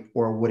light,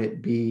 or would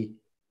it be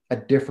a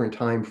different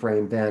time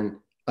frame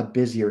than a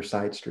busier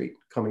side street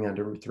coming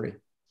onto Route 3?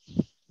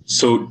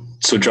 So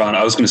John,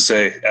 I was going to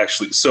say,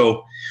 actually,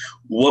 so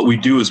what we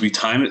do is we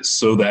time it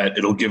so that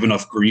it'll give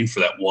enough green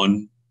for that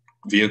one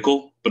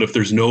vehicle. But if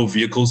there's no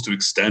vehicles to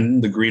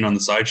extend the green on the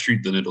side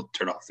street, then it'll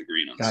turn off the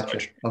green on the side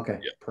street. Okay,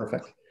 yeah.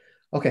 Perfect.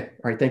 Okay,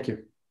 all right, thank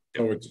you.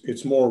 So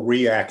it's more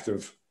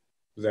reactive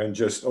than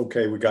just,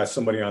 okay, we got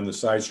somebody on the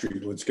side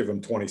street, let's give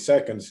them 20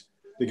 seconds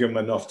to give them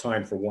enough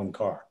time for one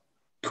car.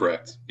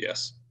 Correct.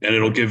 Yes. And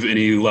it'll give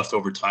any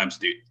leftover time to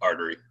the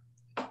artery.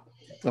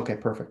 Okay,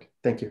 perfect.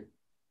 Thank you.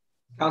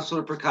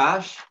 Councilor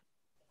Prakash?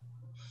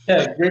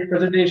 Yeah, great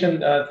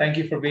presentation. Thank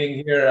you for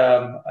being here.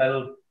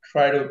 I'll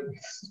try to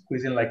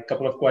squeeze in like a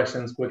couple of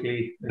questions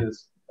quickly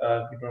because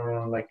we don't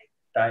want like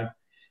time.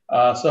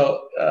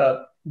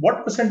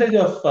 What percentage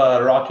of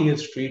Rocky Hill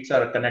streets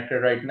are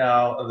connected right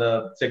now?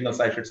 The signals,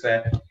 I should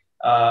say,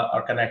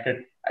 are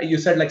connected. You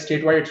said like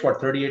statewide, it's what,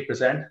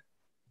 38%?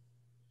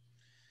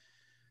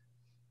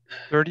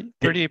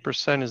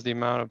 38% is the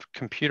amount of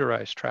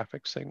computerized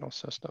traffic signal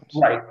systems.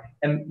 Right.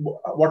 And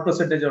what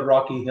percentage of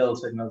Rocky Hill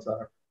signals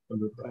are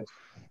computerized?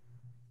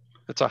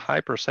 It's a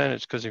high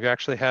percentage because you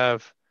actually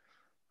have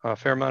a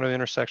fair amount of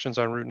intersections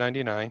on Route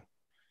 99.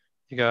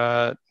 You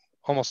got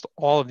almost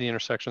all of the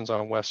intersections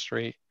on West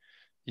Street.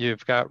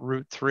 You've got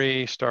Route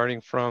 3 starting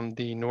from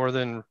the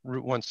northern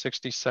Route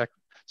 160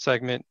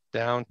 segment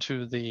down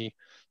to the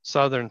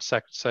southern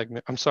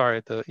segment. I'm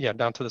sorry,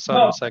 down to the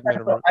southern segment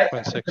of Route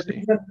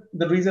 160.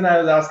 The reason I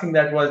was asking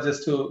that was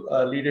just to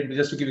lead into,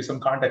 just to give you some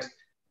context.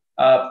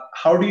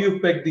 How do you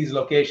pick these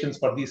locations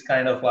for these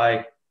kind of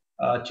like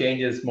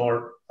changes,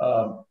 more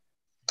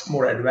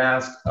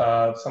advanced?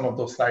 Some of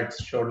those slides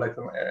showed like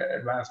some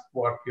advanced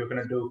work you're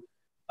going to do.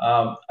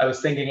 I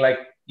was thinking like,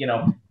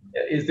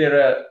 is there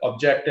a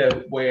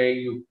objective way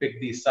you pick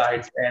these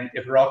sites, and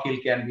if Rock Hill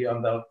can be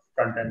on the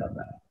front end of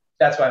that?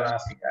 That's why I'm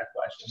asking that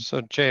question.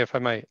 So Jay, if I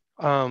might,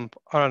 an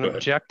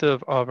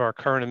objective of our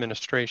current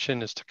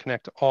administration is to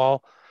connect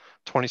all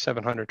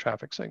 2,700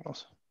 traffic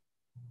signals.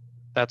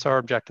 That's our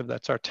objective.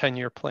 That's our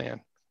 10-year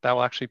plan. That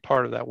will actually be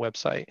part of that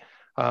website.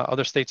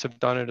 Other states have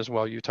done it as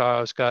well. Utah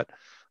has got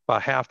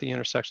about half the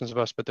intersections of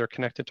us, but they're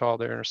connected to all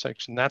their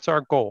intersections. That's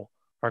our goal.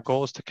 Our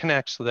goal is to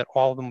connect so that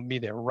all of them will be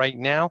there. Right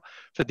now,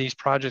 for these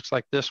projects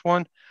like this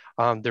one,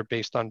 they're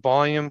based on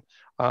volume,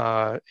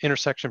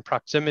 intersection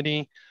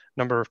proximity,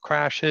 number of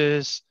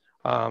crashes,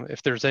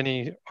 if there's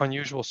any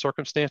unusual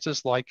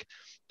circumstances like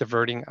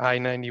diverting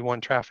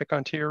I-91 traffic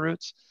onto your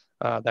routes,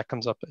 that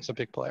comes up as a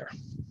big player.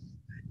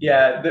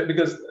 Yeah,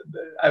 because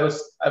I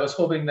was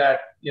hoping that,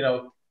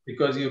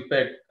 because you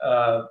picked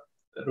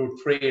Route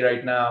 3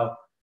 right now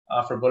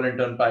for Berlin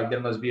Turnpike, there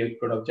must be a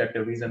good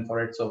objective reason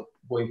for it. So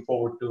going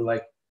forward to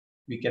like,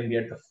 we can be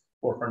at the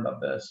forefront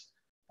of this,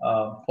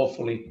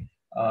 hopefully,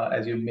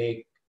 as you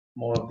make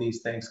more of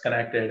these things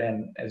connected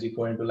and as you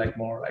go into like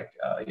more like,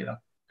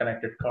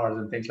 connected cars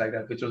and things like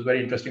that, which was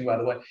very interesting, by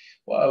the way.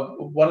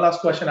 One last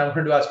question I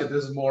wanted to ask you,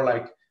 this is more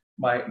like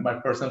my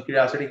personal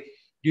curiosity.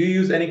 Do you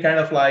use any kind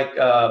of like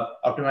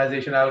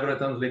optimization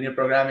algorithms, linear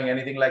programming,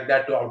 anything like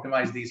that to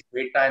optimize these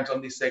wait times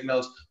on these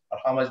signals, or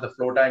how much the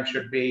flow time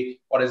should be?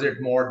 Or is it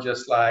more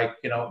just like,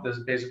 this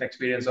is based on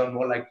experience on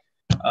more like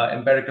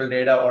empirical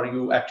data, or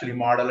you actually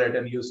model it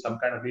and use some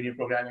kind of linear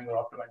programming or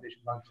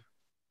optimization function?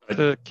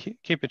 To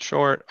keep it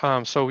short,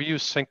 so we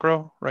use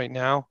Synchro right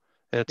now.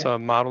 It's a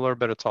modeler,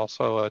 but it's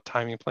also a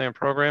timing plan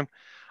program.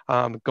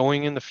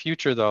 Going in the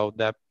future, though,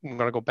 that I'm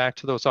going to go back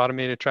to those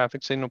automated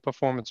traffic signal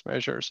performance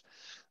measures.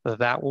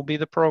 That will be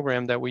the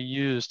program that we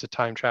use to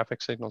time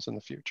traffic signals in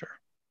the future,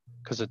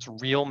 because it's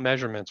real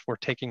measurements. We're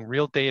taking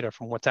real data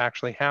from what's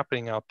actually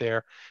happening out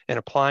there and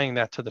applying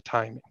that to the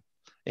timing.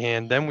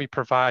 And then we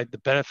provide the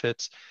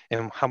benefits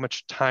and how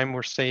much time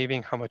we're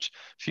saving, how much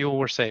fuel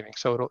we're saving.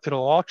 So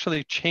it'll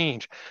actually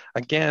change.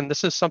 Again,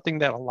 this is something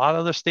that a lot of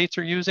other states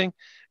are using,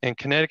 and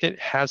Connecticut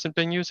hasn't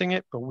been using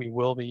it, but we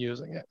will be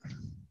using it.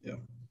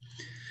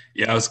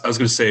 Yeah, I was going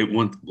to say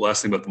one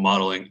last thing about the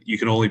modeling. You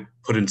can only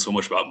put in so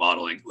much about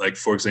modeling. Like,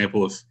 for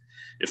example,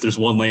 if there's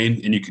one lane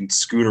and you can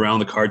scoot around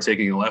the car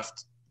taking a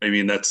left, I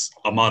mean, that's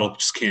a model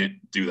just can't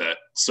do that.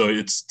 So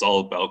it's all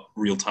about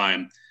real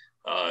time.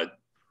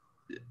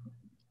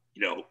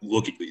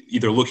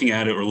 Either looking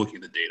at it or looking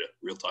at the data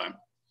real time.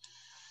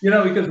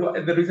 Because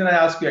the reason I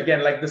ask you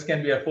again, like this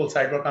can be a full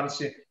sidebar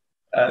conversation.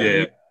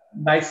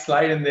 Nice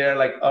slide in there,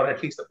 like, or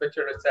at least a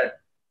picture that said,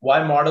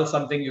 why model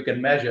something you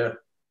can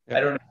measure? I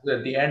don't know,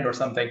 at the end or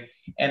something.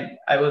 And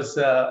I was,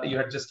 you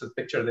had just a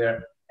picture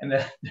there, and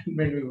then it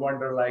made me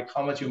wonder, like,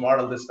 how much you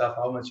model this stuff,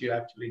 how much you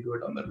actually do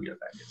it on the real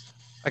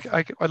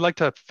time. I'd like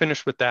to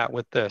finish with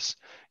this.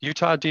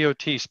 Utah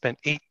DOT spent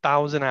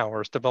 8,000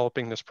 hours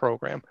developing this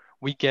program.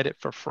 We get it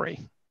for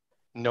free,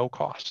 no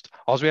cost.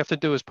 All we have to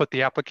do is put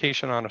the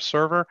application on a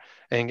server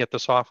and get the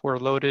software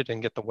loaded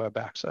and get the web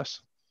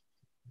access.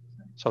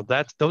 So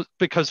that's those,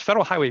 because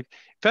Federal Highway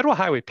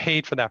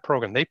paid for that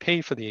program. They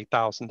paid for the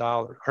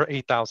 $8,000 or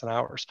 8,000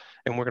 hours,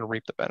 and we're going to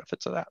reap the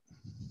benefits of that.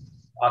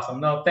 Awesome.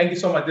 No, thank you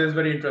so much. This is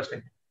very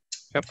interesting.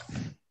 Yep.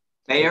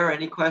 Mayor,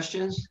 any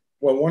questions?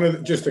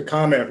 Well, just a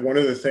comment. One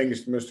of the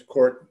things Mr.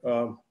 Court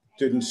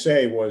didn't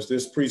say was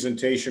this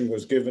presentation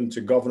was given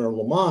to Governor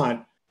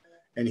Lamont,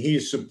 and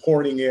he's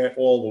supporting it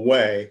all the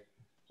way.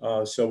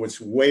 So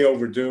it's way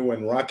overdue,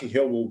 and Rocky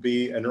Hill will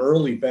be an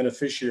early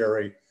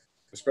beneficiary,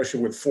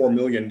 especially with $4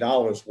 million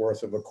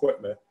worth of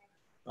equipment.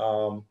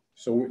 So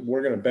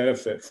we're going to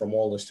benefit from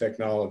all this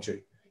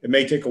technology. It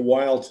may take a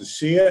while to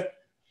see it.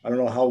 I don't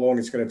know how long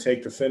it's going to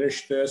take to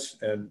finish this.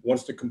 And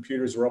once the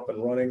computers are up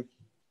and running,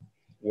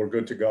 we're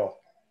good to go.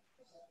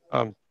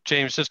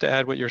 James, just to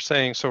add what you're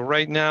saying. So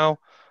right now,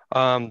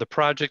 the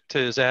project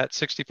is at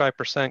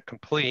 65%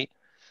 complete,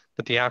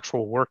 but the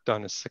actual work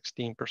done is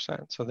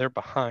 16%. So they're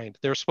behind.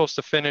 They're supposed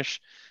to finish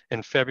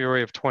in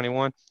February of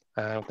 21.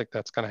 I don't think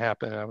that's going to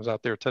happen. I was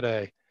out there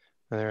today.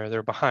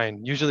 They're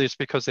behind. Usually it's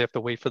because they have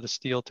to wait for the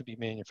steel to be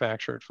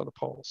manufactured for the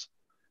poles.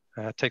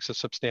 It takes a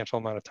substantial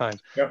amount of time.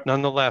 Yep.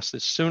 Nonetheless,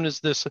 as soon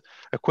as this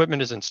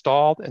equipment is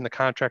installed and the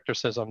contractor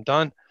says, I'm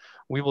done,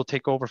 we will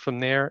take over from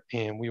there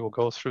and we will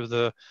go through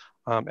the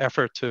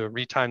effort to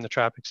retime the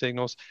traffic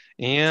signals,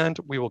 and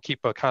we will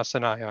keep a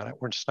constant eye on it.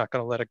 We're just not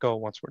going to let it go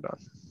once we're done.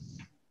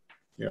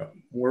 Yeah,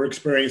 we're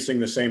experiencing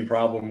the same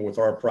problem with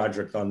our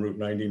project on Route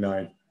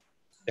 99.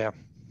 Yeah.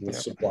 With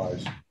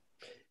supplies.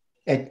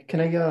 Ed, can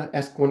I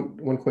ask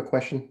one quick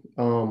question?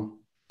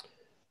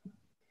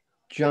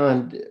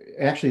 John,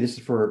 actually, this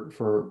is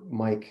for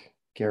Mike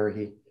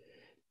Garahy.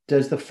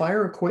 Does the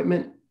fire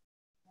equipment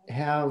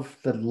have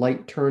the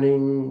light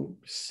turning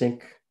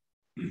sync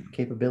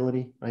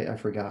capability? I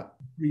forgot.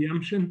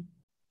 Preemption?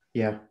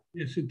 Yeah.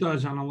 Yes, it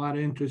does on a lot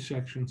of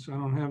intersections. I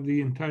don't have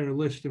the entire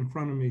list in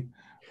front of me.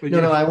 But No,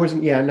 yes. no, I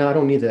wasn't. Yeah, no, I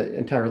don't need the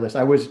entire list.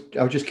 I was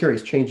just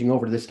curious. Changing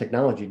over to this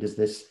technology, does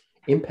this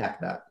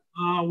impact that?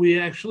 We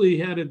actually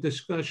had a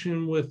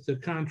discussion with the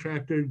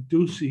contractor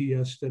Ducey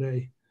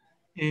yesterday,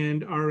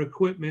 and our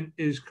equipment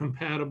is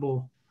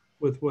compatible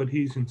with what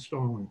he's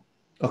installing.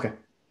 Okay,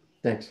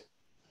 thanks.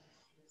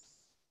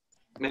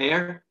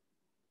 Mayor?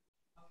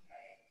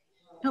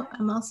 Oh,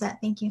 I'm all set.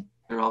 Thank you.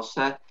 You're all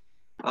set.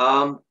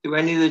 Do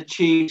any of the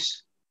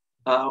chiefs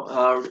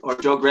or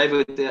Joe Gray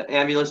with the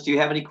ambulance, do you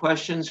have any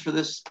questions for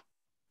this,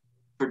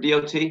 for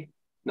DOT?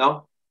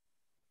 No?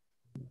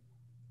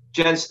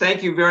 Gents,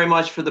 thank you very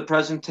much for the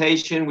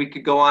presentation. We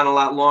could go on a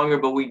lot longer,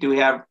 but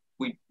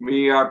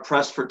we are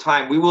pressed for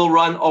time. We will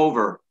run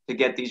over to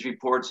get these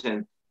reports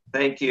in.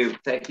 Thank you.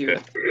 Thank you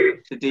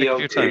to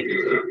DOT. Thank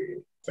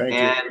you.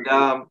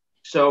 And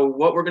so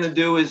what we're going to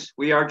do is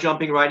we are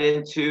jumping right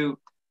into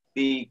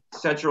the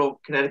Central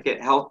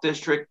Connecticut Health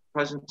District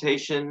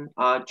presentation.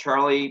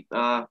 Charlie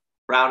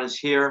Brown is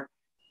here.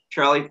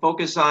 Charlie,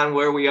 focus on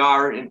where we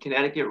are in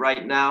Connecticut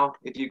right now,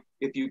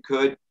 if you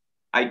could.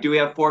 I do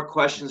have 4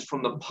 questions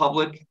from the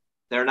public.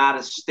 They're not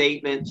a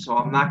statement, so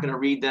I'm not going to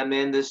read them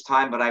in this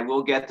time, but I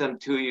will get them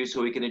to you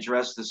so we can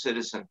address the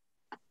citizen.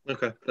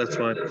 Okay, that's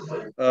fine.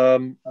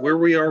 Where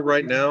we are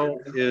right now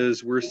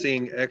is we're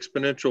seeing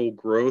exponential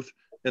growth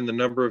in the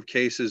number of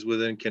cases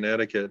within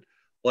Connecticut.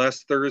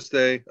 Last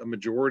Thursday, a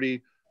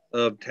majority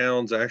of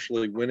towns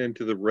actually went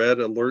into the red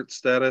alert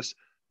status,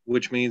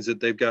 which means that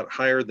they've got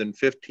higher than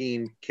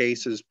 15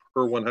 cases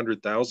per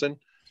 100,000,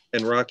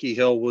 and Rocky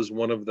Hill was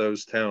one of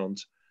those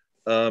towns.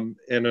 And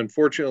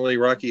unfortunately,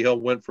 Rocky Hill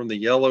went from the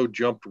yellow,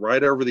 jumped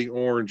right over the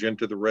orange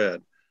into the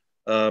red.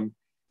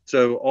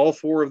 So all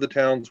 4 of the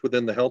towns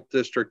within the health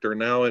district are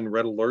now in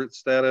red alert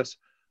status.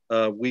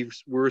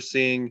 We're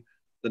seeing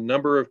the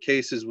number of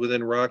cases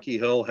within Rocky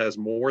Hill has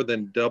more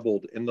than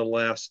doubled in the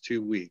last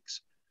 2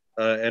 weeks.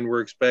 And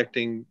we're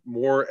expecting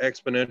more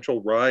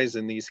exponential rise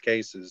in these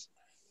cases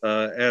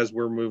as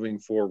we're moving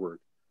forward.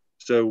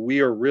 So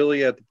we are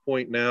really at the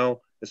point now,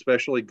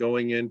 especially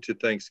going into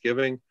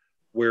Thanksgiving,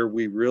 where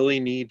we really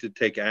need to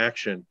take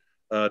action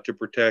to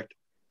protect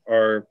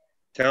our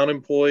town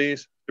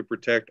employees, to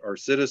protect our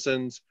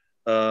citizens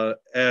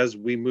as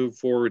we move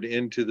forward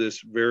into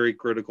this very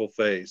critical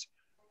phase.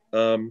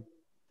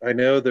 I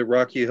know that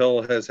Rocky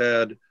Hill has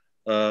had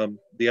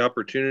the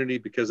opportunity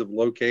because of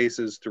low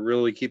cases to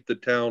really keep the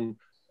town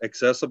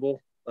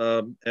accessible.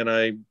 And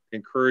I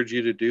encourage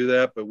you to do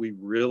that, but we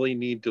really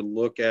need to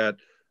look at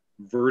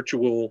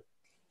virtual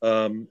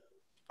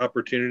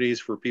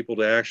opportunities for people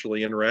to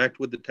actually interact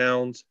with the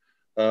towns,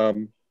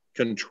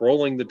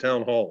 controlling the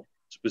town hall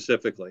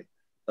specifically,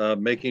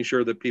 making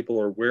sure that people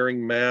are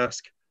wearing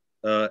masks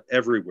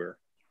everywhere.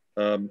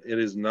 It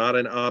is not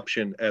an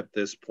option at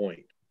this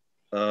point.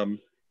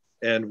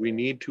 And we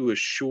need to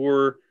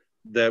assure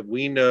that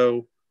we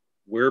know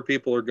where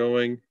people are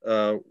going,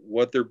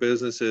 what their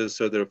business is,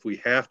 so that if we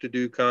have to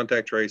do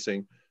contact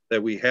tracing,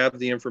 that we have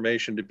the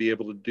information to be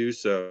able to do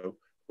so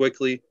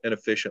quickly and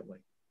efficiently.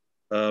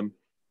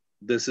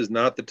 This is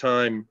not the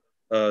time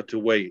to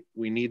wait.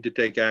 We need to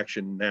take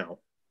action now.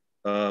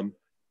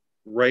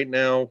 Right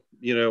now,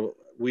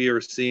 we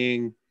are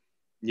seeing,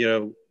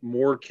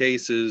 more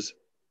cases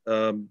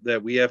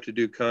that we have to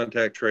do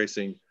contact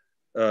tracing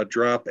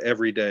drop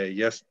every day.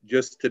 Yes,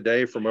 just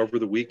today from over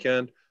the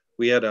weekend,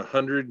 we had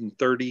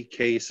 130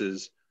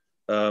 cases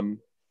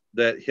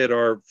that hit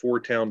our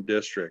 4-town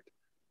district.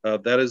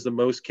 That is the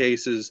most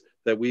cases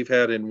that we've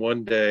had in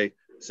one day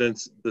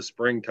since the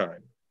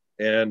springtime.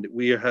 And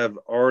we have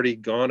already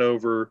gone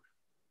over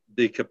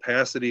the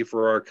capacity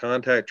for our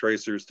contact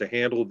tracers to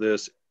handle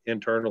this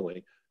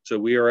internally. So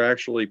we are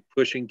actually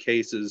pushing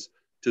cases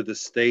to the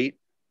state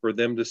for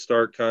them to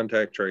start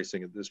contact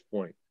tracing at this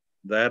point.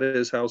 That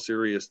is how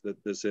serious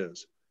that this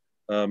is.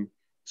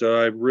 So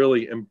I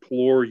really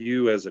implore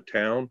you as a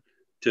town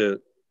to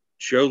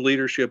show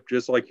leadership,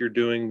 just like you're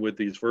doing with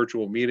these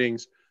virtual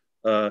meetings,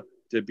 to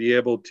be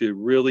able to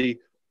really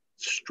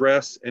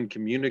stress and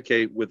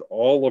communicate with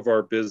all of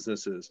our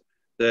businesses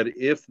that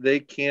if they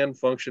can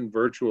function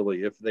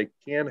virtually, if they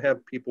can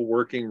have people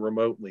working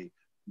remotely,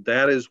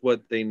 that is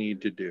what they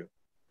need to do.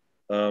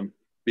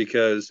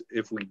 Because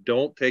if we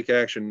don't take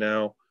action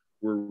now,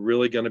 we're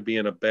really going to be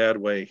in a bad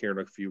way here in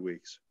a few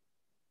weeks.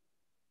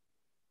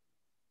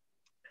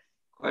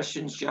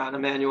 Questions, John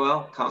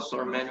Emanuel,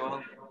 Councilor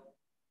Emanuel?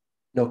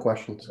 No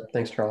questions.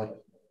 Thanks, Charlie.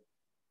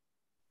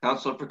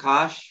 Councilor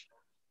Prakash?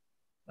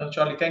 No,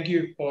 Charlie, thank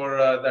you for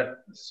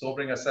that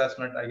sobering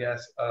assessment, I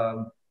guess.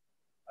 I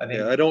think.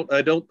 Yeah,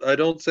 I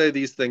don't say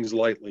these things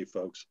lightly,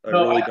 folks. I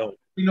really don't.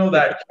 We know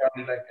that,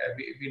 Charlie. Like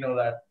we know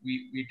that.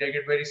 We take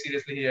it very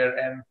seriously here,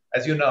 and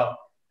as you know,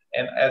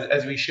 and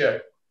as we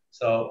should.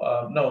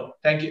 So no,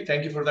 thank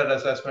you for that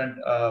assessment.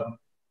 I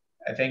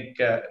think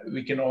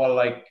we can all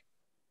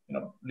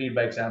lead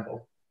by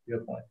example. To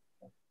your point.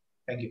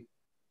 Thank you.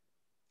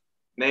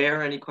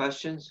 Mayor, any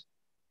questions?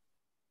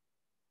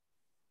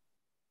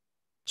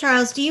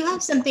 Charles, do you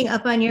have something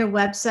up on your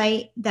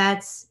website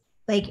that's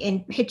like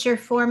in picture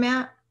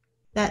format?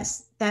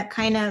 That's not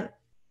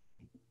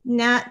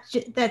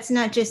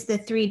just the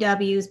 3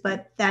 W's,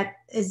 but that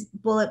is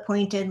bullet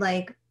pointed,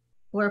 like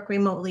work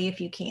remotely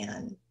if you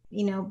can,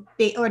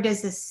 or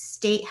does the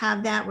state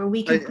have that where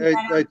we can?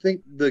 I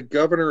think the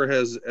governor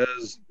has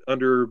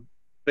under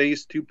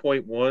phase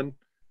 2.1,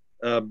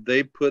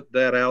 they put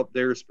that out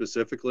there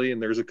specifically,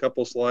 and there's a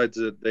couple slides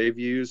that they've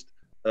used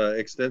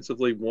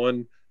extensively.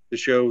 One to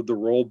show the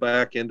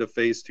rollback into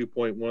phase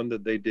 2.1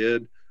 that they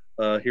did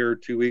here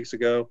 2 weeks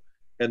ago,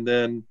 and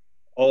then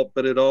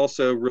but it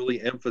also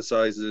really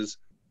emphasizes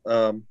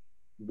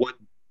what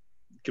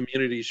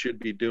communities should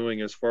be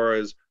doing as far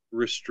as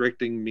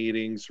restricting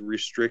meetings,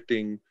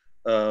 restricting,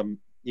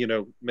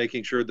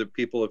 making sure that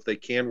people, if they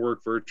can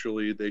work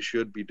virtually, they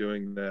should be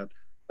doing that.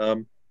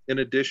 In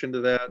addition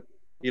to that,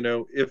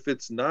 if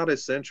it's not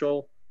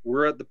essential,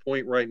 we're at the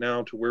point right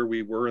now to where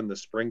we were in the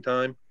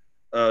springtime,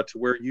 to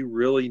where you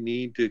really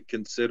need to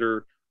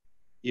consider,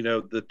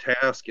 the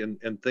task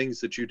and things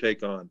that you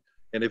take on.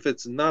 And if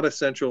it's not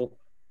essential,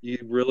 you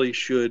really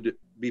should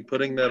be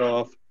putting that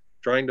off,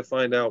 trying to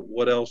find out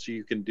what else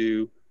you can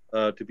do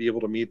to be able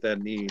to meet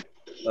that need.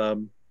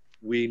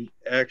 We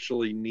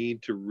actually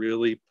need to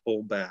really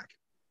pull back.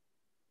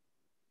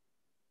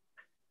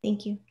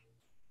 Thank you.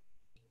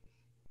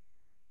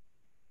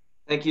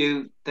 Thank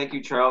you,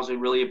 Charles. I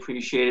really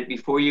appreciate it.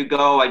 Before you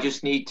go, I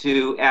just need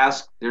to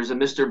ask. There's a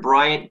Mr.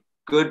 Bryant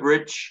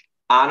Goodrich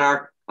on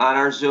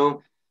our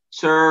Zoom.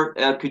 Sir,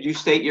 could you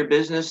state your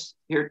business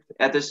here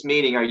at this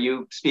meeting? Are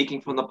you speaking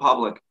from the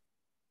public?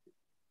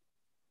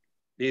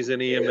 He's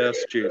an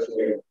EMS chief.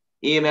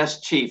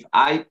 EMS chief.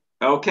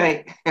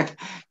 Okay.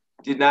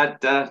 did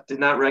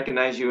not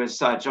recognize you as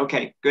such.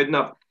 Okay, good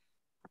enough.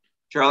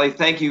 Charlie,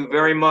 thank you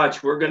very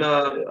much. We're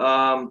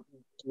gonna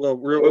well,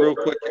 real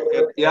quick,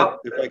 yep.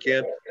 if I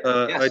can,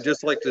 Yes. I'd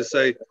just like to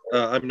say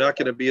I'm not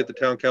going to be at the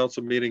town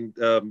council meeting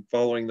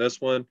following this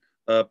one,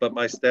 but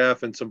my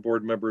staff and some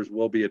board members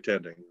will be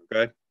attending.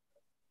 Okay.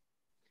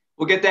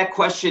 We'll get that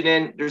question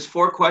in. There's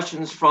 4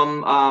 questions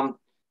from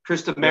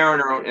Krista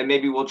Mariner, and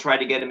maybe we'll try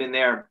to get him in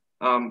there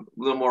a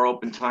little more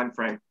open time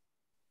frame.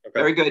 Okay.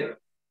 Very good.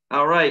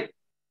 All right.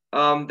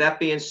 That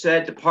being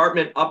said,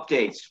 department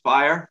updates.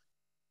 Fire,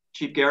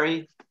 Chief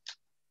Gary.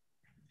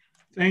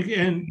 Thank you,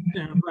 and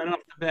right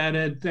off the bat,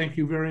 Ed, thank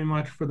you very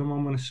much for the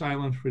moment of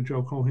silence for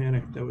Joe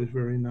Kohanek. That was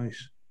very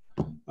nice.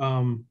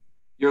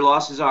 Your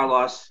loss is our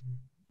loss.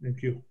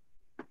 Thank you.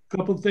 A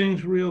couple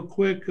things real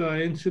quick.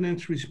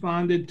 Incidents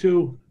responded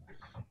to.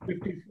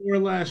 54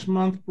 last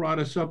month brought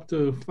us up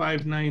to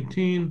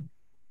 519.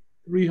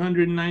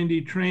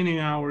 390 training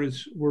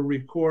hours were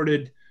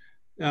recorded,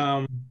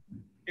 and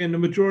the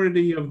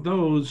majority of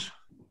those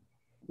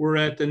were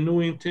at the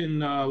Newington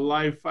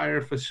live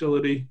fire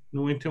facility.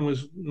 Newington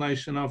was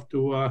nice enough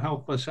to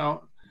help us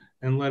out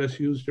and let us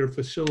use their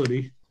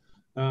facility.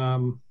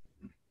 No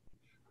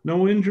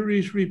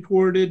injuries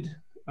reported.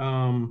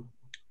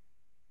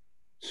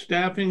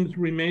 Staffing's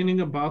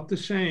remaining about the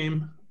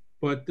same,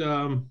 but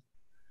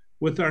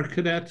with our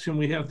cadets, and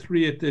we have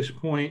 3 at this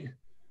point,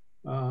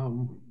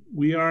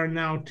 we are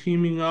now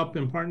teaming up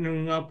and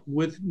partnering up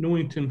with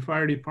Newington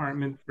Fire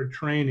Department for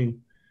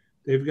training.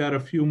 They've got a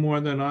few more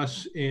than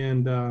us,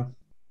 and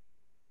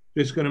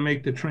it's going to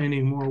make the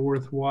training more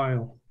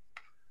worthwhile.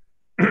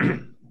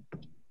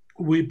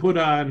 We put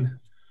on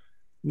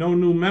no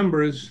new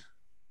members,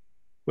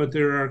 but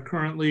there are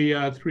currently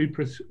 3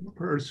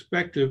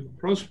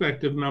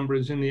 prospective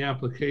members in the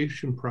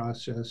application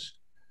process.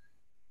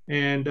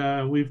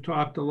 And we've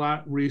talked a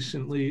lot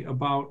recently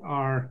about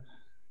our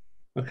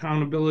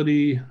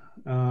accountability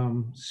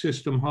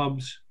system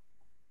hubs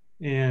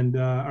and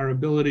our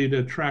ability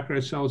to track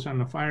ourselves on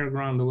the fire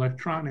ground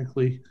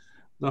electronically.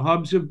 The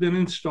hubs have been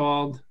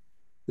installed.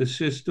 The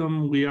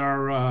system, we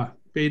are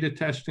beta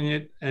testing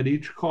it at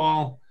each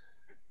call.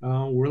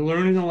 We're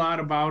learning a lot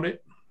about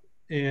it.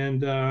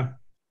 And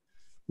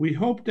We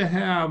hope to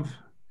have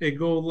a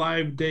go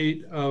live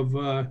date of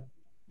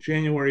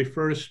January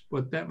 1st,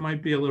 but that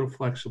might be a little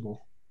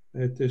flexible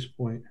at this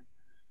point.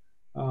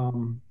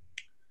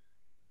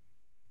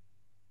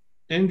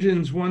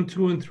 Engines 1,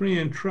 2, and 3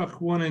 and truck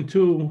 1 and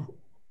 2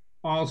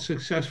 all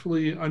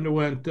successfully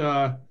underwent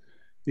the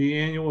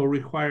annual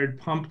required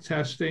pump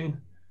testing.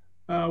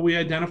 We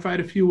identified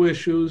a few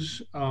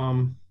issues,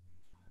 couple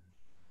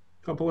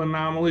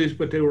anomalies,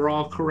 but they were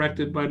all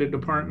corrected by the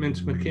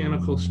department's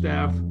mechanical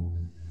staff,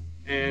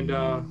 and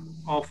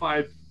all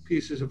 5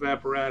 pieces of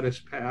apparatus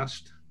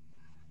passed.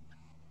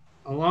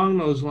 Along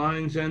those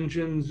lines,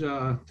 engines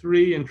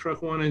 3 and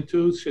truck 1 and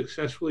 2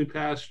 successfully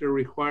passed their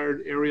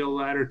required aerial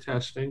ladder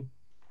testing.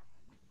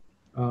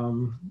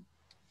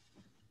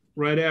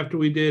 Right after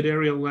we did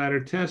aerial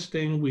ladder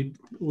testing, we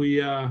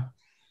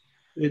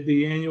did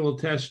the annual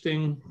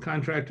testing,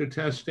 contractor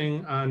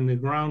testing on the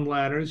ground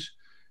ladders,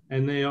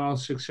 and they all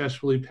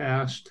successfully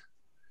passed.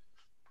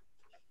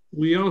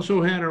 We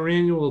also had our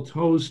annual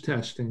tows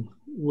testing,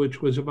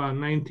 which was about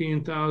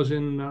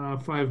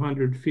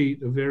 19,500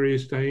 feet of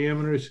various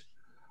diameters,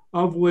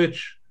 of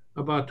which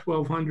about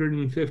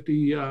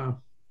 1,250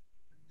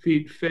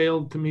 feet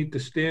failed to meet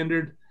the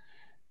standard,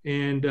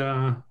 and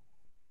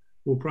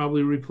we'll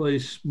probably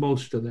replace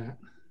most of that.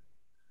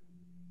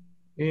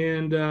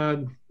 And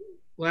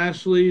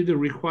lastly, the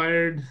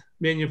required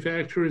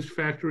manufacturer's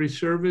factory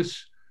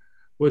service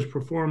was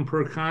performed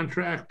per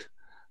contract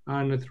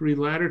on the 3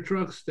 ladder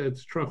trucks.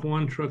 That's truck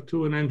 1, truck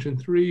 2, and engine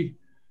 3,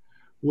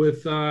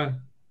 with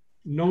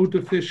no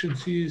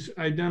deficiencies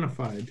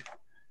identified.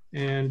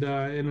 And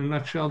in a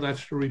nutshell,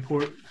 that's the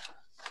report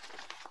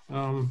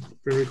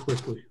very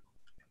quickly.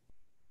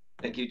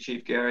 Thank you,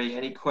 Chief Gary.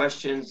 Any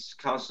questions,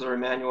 Councilor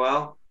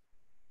Emanuel?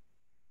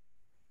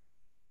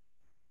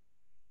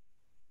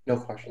 No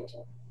questions.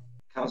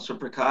 Councilor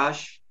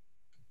Prakash?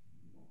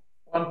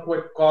 One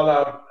quick call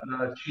out,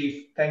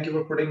 Chief. Thank you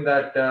for putting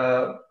that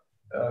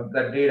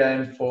that data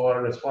in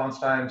for response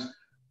times.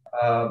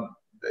 That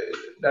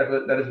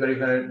is very,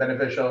 very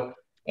beneficial.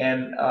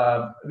 And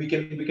we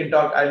can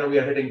talk. I know we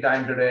are hitting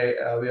time today.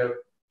 We are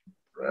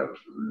a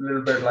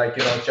little bit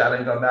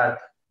challenged on that.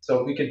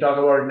 So we can talk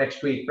about it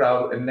next week,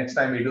 probably, and next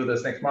time we do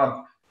this next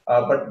month.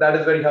 But that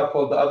is very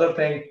helpful. The other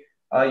thing,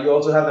 you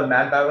also have the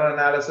manpower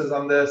analysis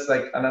on this,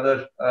 like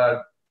another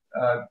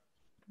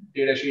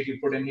data sheet you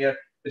put in here,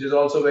 which is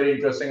also very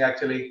interesting,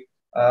 actually.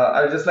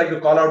 I would just like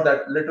to call out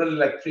that literally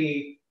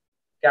 3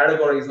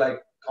 categories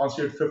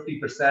constitute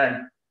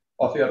 50%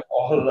 of your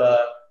all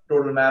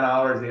total man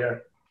hours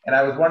here. And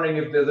I was wondering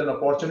if there's an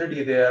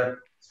opportunity there,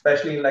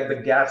 especially in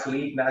the gas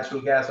leak, natural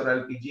gas, or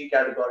LPG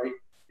category,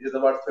 which is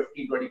about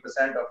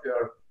 15-20% of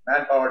your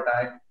manpower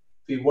time.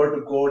 If we were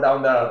to go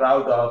down the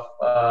route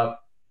of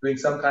doing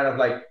some kind of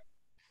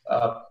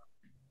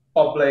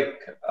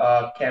public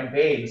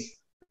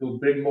campaigns to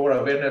bring more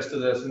awareness to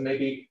this, and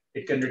maybe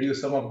it can reduce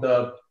some of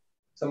the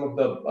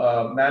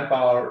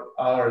manpower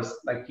hours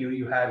like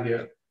you have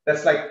here.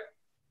 That's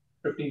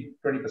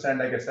 15-20%,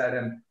 like I said,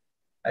 and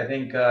I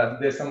think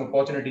there's some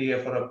opportunity here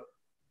for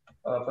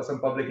some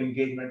public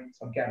engagement,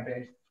 some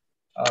campaigns.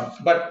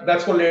 But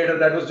that's for later.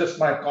 That was just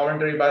my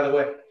commentary, by the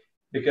way,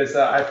 because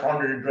I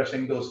found it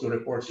interesting, those 2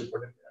 reports you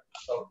put in there.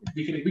 So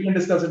we can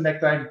discuss it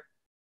next time.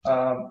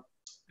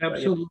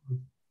 Absolutely.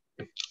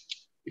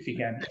 If you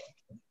can.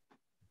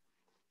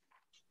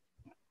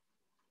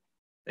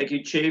 Thank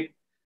you, Chief.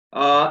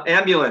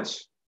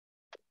 Ambulance.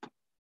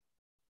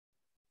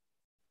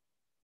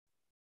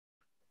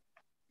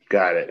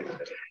 Got it.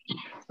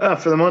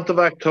 For the month of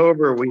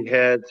October, we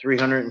had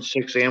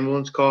 306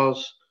 ambulance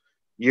calls.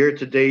 Year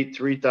to date,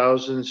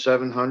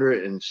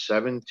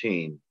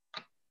 3,717.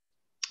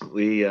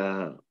 We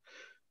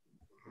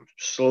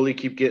slowly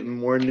keep getting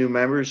more new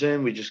members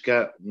in. We just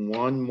got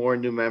 1 more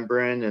new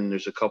member in, and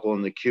there's a couple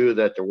in the queue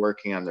that they're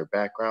working on their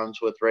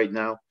backgrounds with right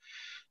now.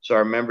 So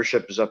our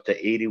membership is up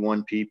to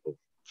 81 people.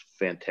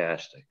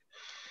 Fantastic.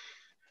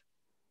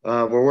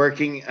 We're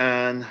working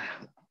on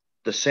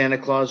the Santa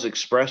Claus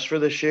Express for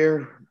this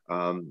year.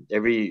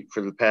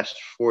 For the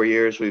past 4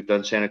 years, we've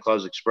done Santa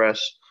Claus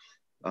Express.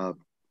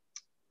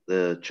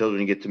 The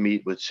children get to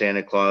meet with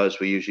Santa Claus.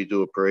 We usually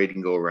do a parade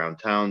and go around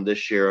town.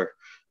 This year,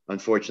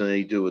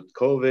 unfortunately, due with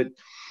COVID,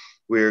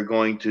 we're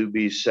going to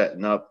be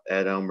setting up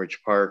at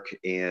Elmridge Park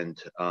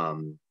and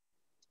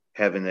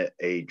having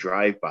a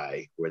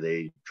drive-by where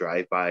they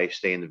drive by,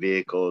 stay in the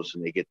vehicles,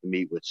 and they get to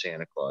meet with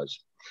Santa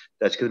Claus.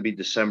 That's going to be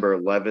December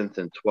 11th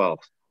and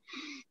 12th.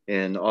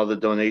 And all the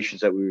donations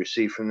that we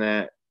receive from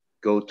that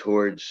go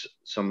towards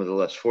some of the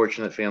less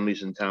fortunate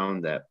families in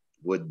town that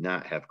would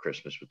not have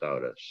Christmas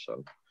without us.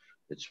 So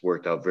it's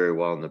worked out very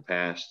well in the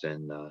past,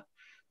 and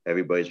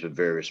everybody's been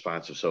very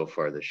responsive so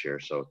far this year.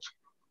 So it's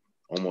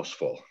almost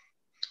full.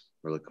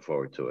 We're looking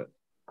forward to it.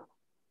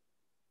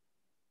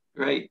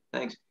 Great,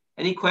 thanks.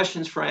 Any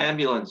questions for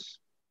ambulance?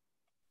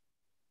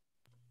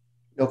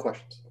 No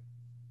questions.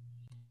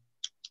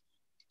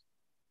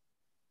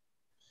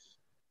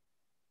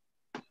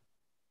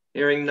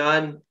 Hearing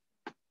none.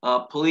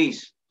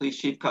 Police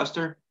Chief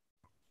Custer.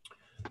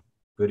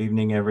 Good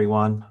evening,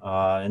 everyone.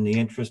 In the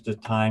interest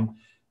of time,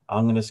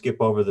 I'm going to skip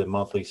over the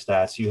monthly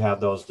stats. You have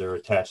those, they're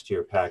attached to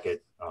your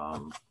packet.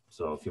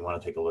 So if you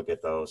want to take a look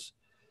at those.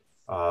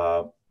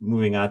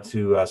 Moving on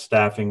to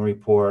staffing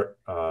report.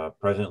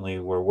 Presently,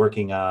 we're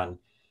working on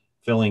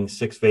filling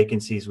 6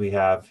 vacancies we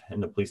have in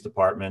the police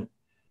department.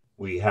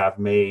 We have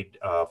made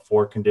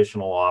 4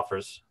 conditional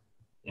offers,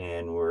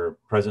 and we're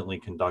presently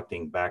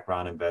conducting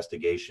background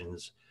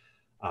investigations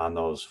on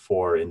those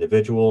 4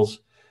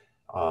 individuals.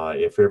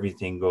 If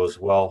everything goes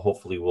well,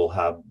 hopefully we'll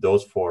have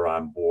those 4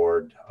 on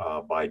board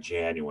by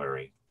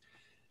January.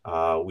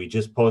 We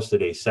just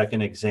posted a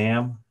second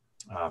exam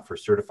for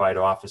certified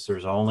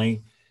officers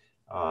only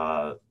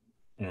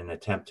in an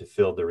attempt to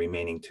fill the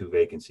remaining 2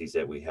 vacancies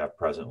that we have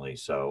presently.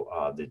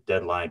 So the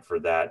deadline for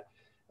that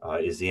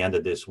is the end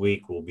of this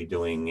week. We'll be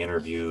doing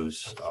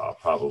interviews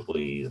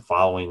probably the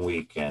following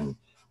week, and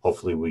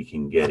hopefully we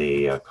can get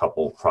a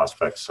couple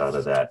prospects out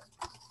of that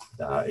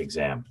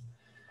exam.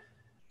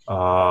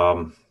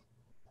 Other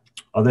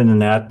than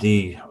that,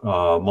 the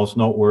most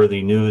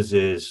noteworthy news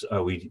is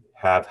we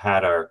have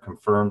had our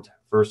confirmed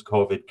first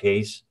COVID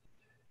case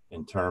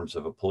in terms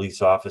of a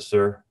police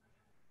officer,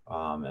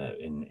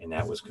 and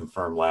that was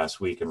confirmed last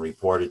week and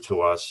reported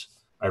to us.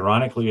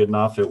 Ironically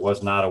enough, it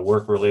was not a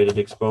work-related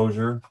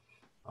exposure.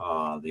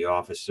 The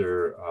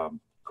officer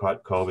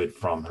caught COVID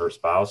from her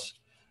spouse,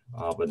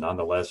 but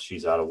nonetheless,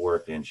 she's out of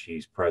work and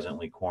she's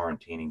presently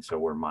quarantining, so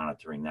we're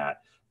monitoring that.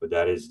 But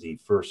that is the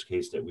first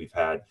case that we've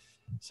had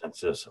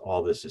since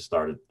all this has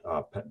started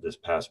this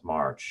past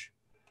March.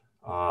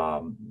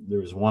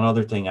 There's one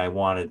other thing I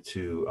wanted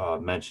to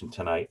mention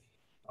tonight,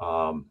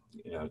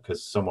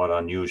 because somewhat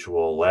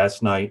unusual.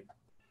 Last night,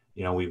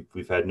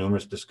 we've had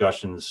numerous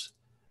discussions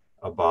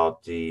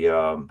about the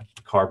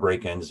car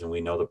break-ins, and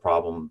we know the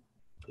problem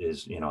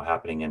is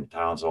happening in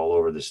towns all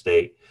over the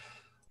state.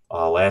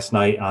 Last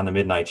night on the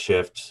midnight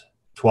shift,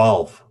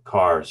 12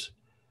 cars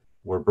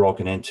were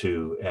broken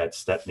into at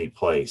Stepney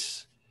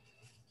Place.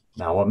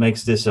 Now, what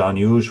makes this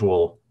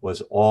unusual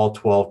was all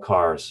 12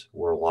 cars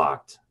were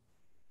locked.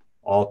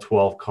 All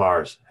 12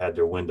 cars had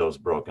their windows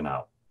broken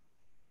out.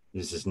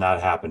 This has not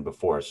happened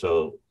before,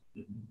 so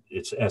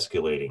it's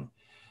escalating.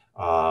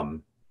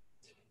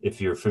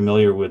 If you're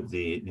familiar with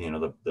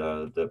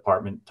the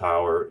apartment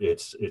tower,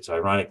 it's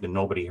ironic that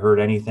nobody heard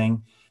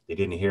anything. They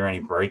didn't hear any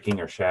breaking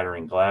or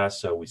shattering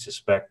glass, so we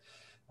suspect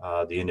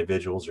the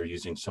individuals are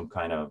using some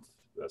kind of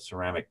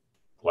ceramic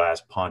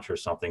glass punch or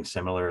something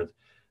similar.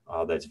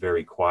 That's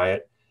very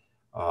quiet.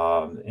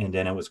 And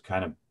then it was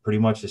kind of pretty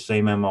much the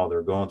same MO.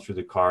 They're going through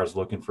the cars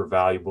looking for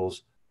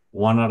valuables.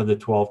 1 out of the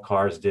 12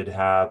 cars did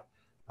have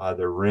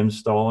their rims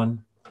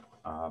stolen.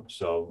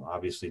 So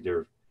obviously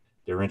they're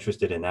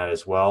interested in that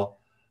as well.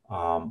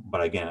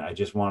 But again, I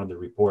just wanted to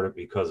report it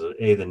because of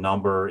A, the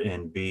number,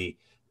 and B,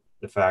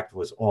 the fact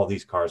was all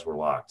these cars were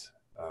locked.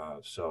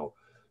 So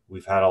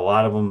we've had a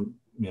lot of them,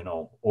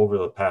 over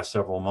the past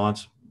several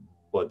months,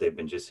 but they've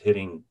been just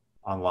hitting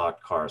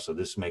unlocked cars. So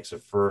this makes a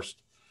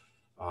first.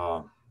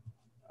 I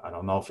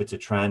don't know if it's a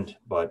trend,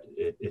 but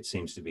it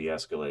seems to be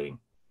escalating.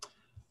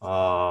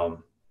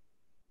 Other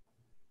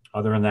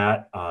than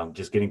that,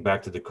 just getting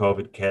back to the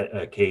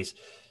COVID case.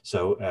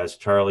 So as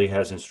Charlie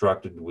has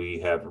instructed, we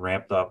have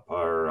ramped up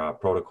our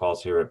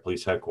protocols here at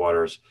police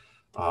headquarters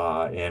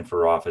and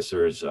for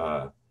officers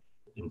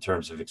in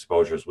terms of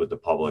exposures with the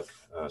public.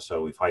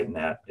 So we've heightened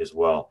that as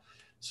well.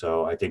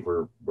 So I think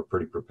we're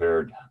pretty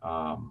prepared.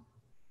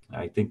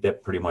 I think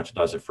that pretty much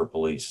does it for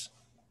police.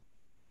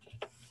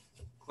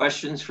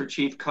 Questions for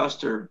Chief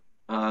Custer?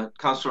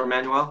 Councilor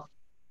Emanuel?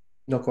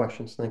 No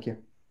questions. Thank you.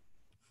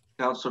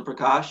 Councilor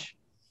Prakash?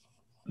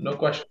 No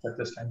questions at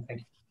this time.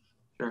 Thank you.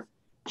 Sure.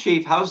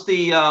 Chief, how's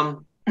the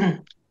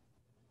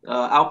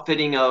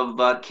outfitting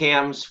of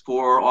cams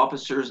for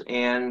officers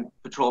and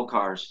patrol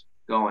cars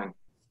going?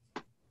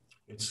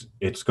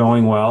 It's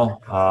going well.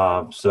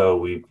 So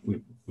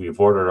we've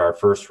ordered our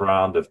first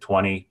round of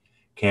 20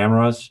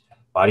 cameras,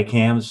 body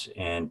cams,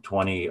 and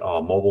 20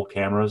 mobile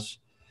cameras.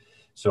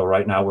 So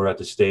right now we're at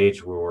the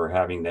stage where we're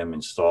having them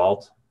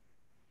installed.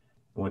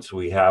 Once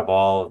we have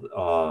all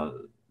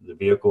the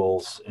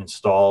vehicles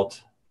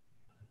installed,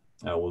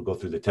 we'll go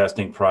through the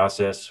testing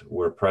process.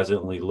 We're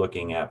presently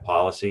looking at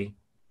policy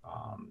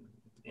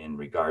in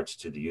regards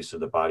to the use of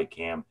the body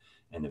cam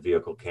and the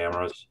vehicle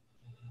cameras.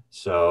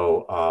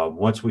 So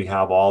once we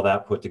have all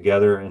that put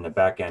together and the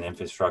back-end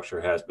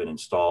infrastructure has been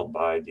installed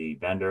by the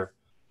vendor,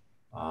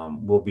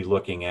 we'll be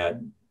looking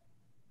at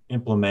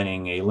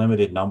implementing a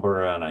limited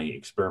number on an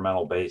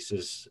experimental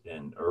basis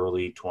in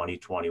early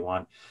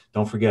 2021.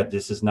 Don't forget,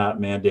 this is not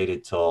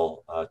mandated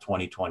till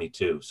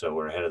 2022, so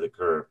we're ahead of the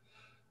curve.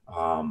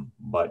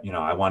 But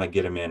I want to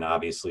get them in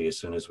obviously as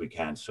soon as we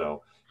can.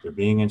 So they're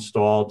being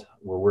installed.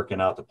 We're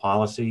working out the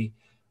policy,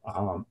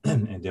 and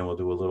then we'll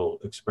do a little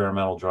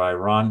experimental dry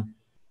run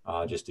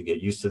just to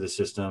get used to the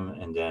system,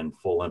 and then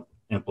full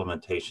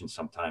implementation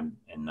sometime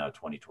in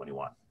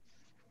 2021.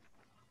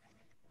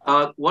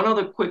 One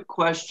other quick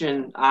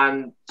question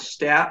on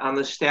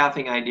the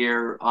staffing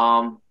idea.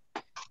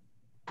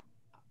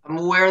 I'm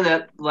aware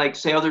that, like,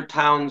 say other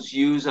towns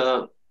use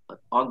a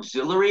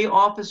auxiliary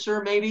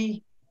officer,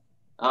 maybe.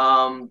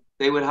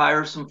 They would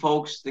hire some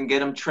folks and get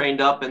them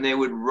trained up, and they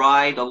would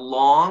ride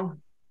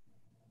along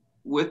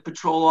with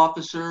patrol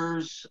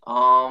officers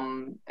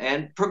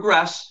and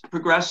progress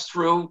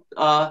through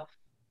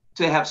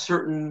to have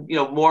certain,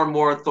 more and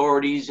more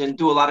authorities and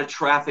do a lot of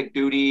traffic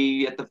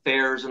duty at the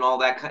fairs and all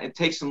that. It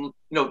takes them,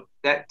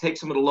 that takes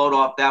some of the load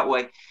off that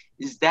way.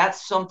 Is that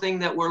something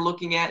that we're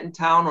looking at in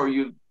town, or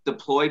you've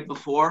deployed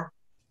before?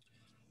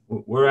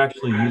 We're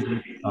actually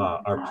using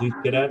our police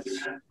cadets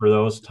for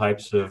those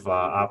types of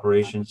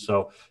operations.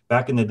 So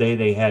back in the day,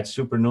 they had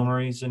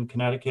supernumeraries in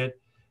Connecticut,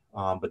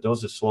 but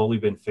those have slowly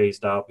been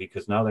phased out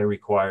because now they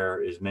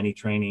require as many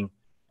training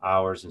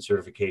hours and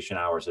certification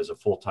hours as a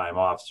full-time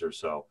officer.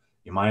 So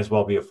you might as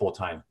well be a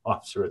full-time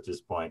officer at this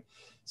point.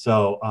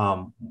 So,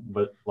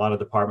 but a lot of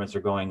departments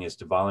are going is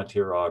to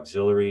volunteer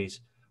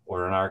auxiliaries,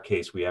 or in our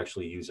case, we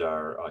actually use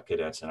our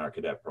cadets in our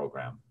cadet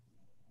program.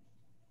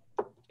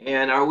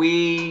 And are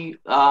we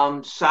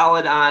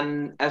solid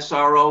on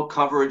SRO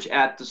coverage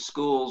at the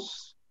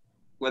schools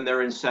when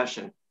they're in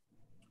session?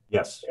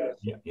 Yes.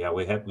 Yeah.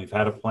 We've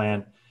had a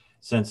plan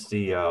since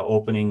the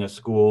opening of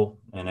school,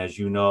 and as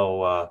you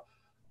know,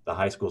 the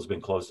high school's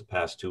been closed the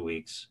past 2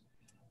 weeks,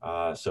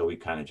 so we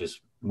kind of just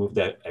moved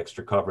that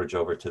extra coverage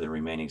over to the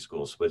remaining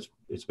schools. But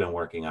it's been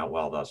working out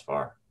well thus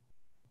far.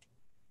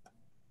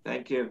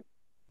 Thank you.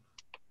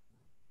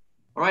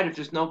 All right. If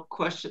there's no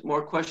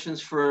more questions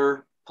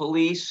for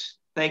police.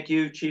 Thank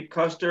you, Chief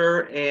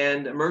Custer.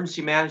 And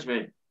Emergency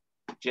Management,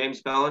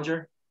 James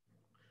Bellinger.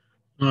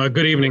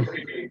 Good evening.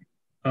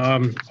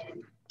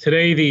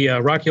 Today, the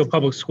Rocky Hill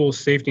Public Schools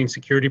Safety and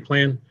Security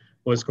Plan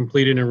was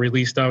completed and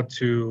released out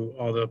to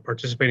all the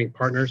participating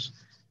partners.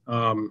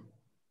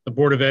 The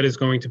Board of Ed is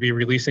going to be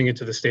releasing it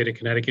to the state of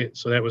Connecticut.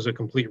 So that was a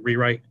complete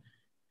rewrite,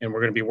 and we're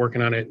going to be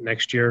working on it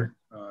next year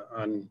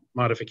on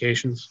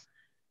modifications.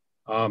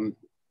 On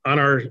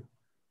our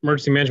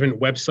emergency management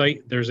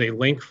website, there's a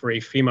link for a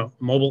FEMA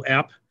mobile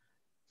app.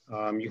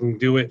 You can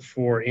do it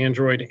for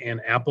Android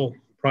and Apple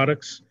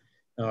products.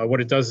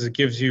 What it does is it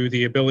gives you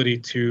the ability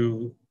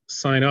to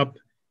sign up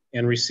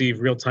and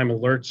receive real-time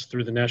alerts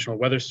through the National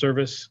Weather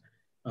Service,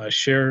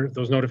 share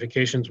those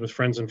notifications with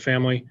friends and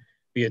family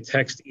via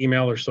text,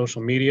 email, or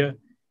social media,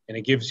 and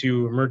it gives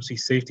you emergency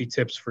safety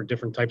tips for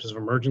different types of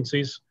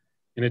emergencies,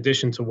 in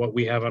addition to what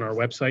we have on our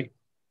website.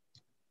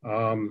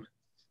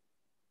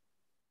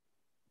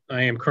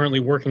 I am currently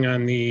working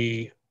on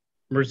the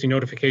emergency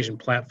notification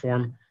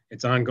platform.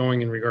 It's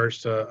ongoing in regards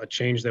to a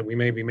change that we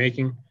may be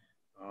making,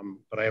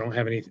 but I don't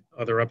have any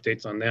other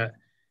updates on that.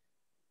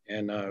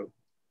 And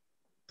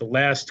the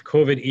last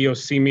COVID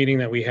EOC meeting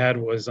that we had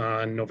was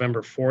on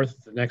November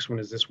 4th. The next one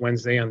is this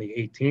Wednesday on the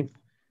 18th.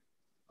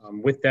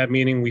 With that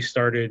meeting, we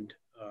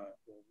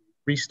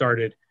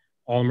restarted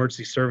all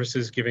emergency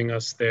services, giving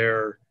us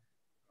their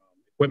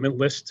equipment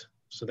list.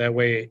 So that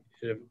way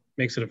it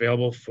makes it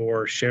available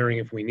for sharing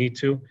if we need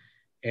to.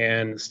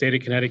 And the state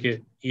of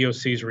Connecticut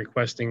EOC is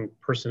requesting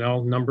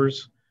personnel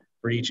numbers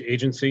for each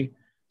agency.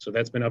 So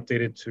that's been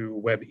updated to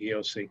Web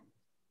EOC.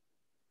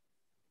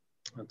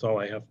 That's all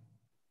I have.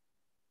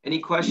 Any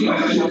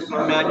questions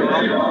for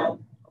Emmanuel?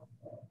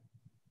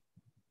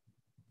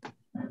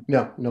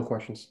 No, no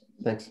questions.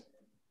 Thanks.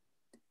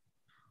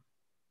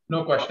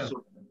 No questions.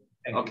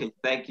 Okay,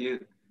 thank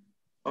you.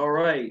 All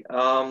right.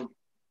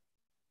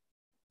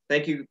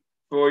 Thank you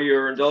for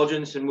your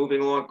indulgence in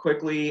moving along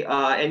quickly.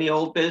 Any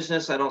old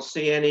business? I don't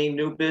see any.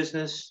 New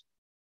business?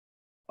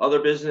 Other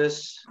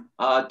business?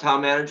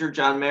 Town Manager,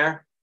 John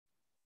Mayer?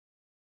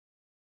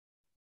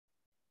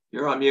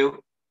 You're on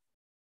mute.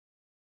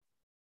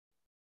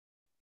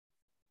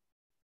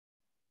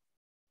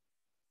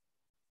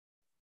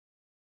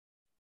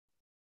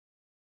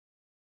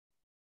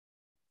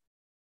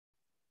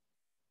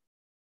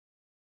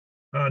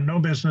 No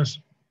business.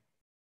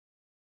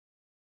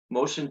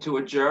 Motion to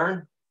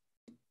adjourn?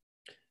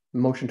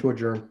 Motion to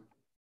adjourn.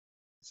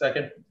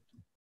 Second.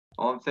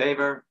 All in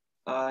favor?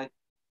 Aye.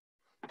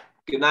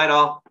 Good night,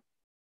 all.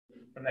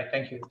 Good night.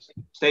 Thank you.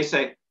 Stay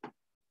safe.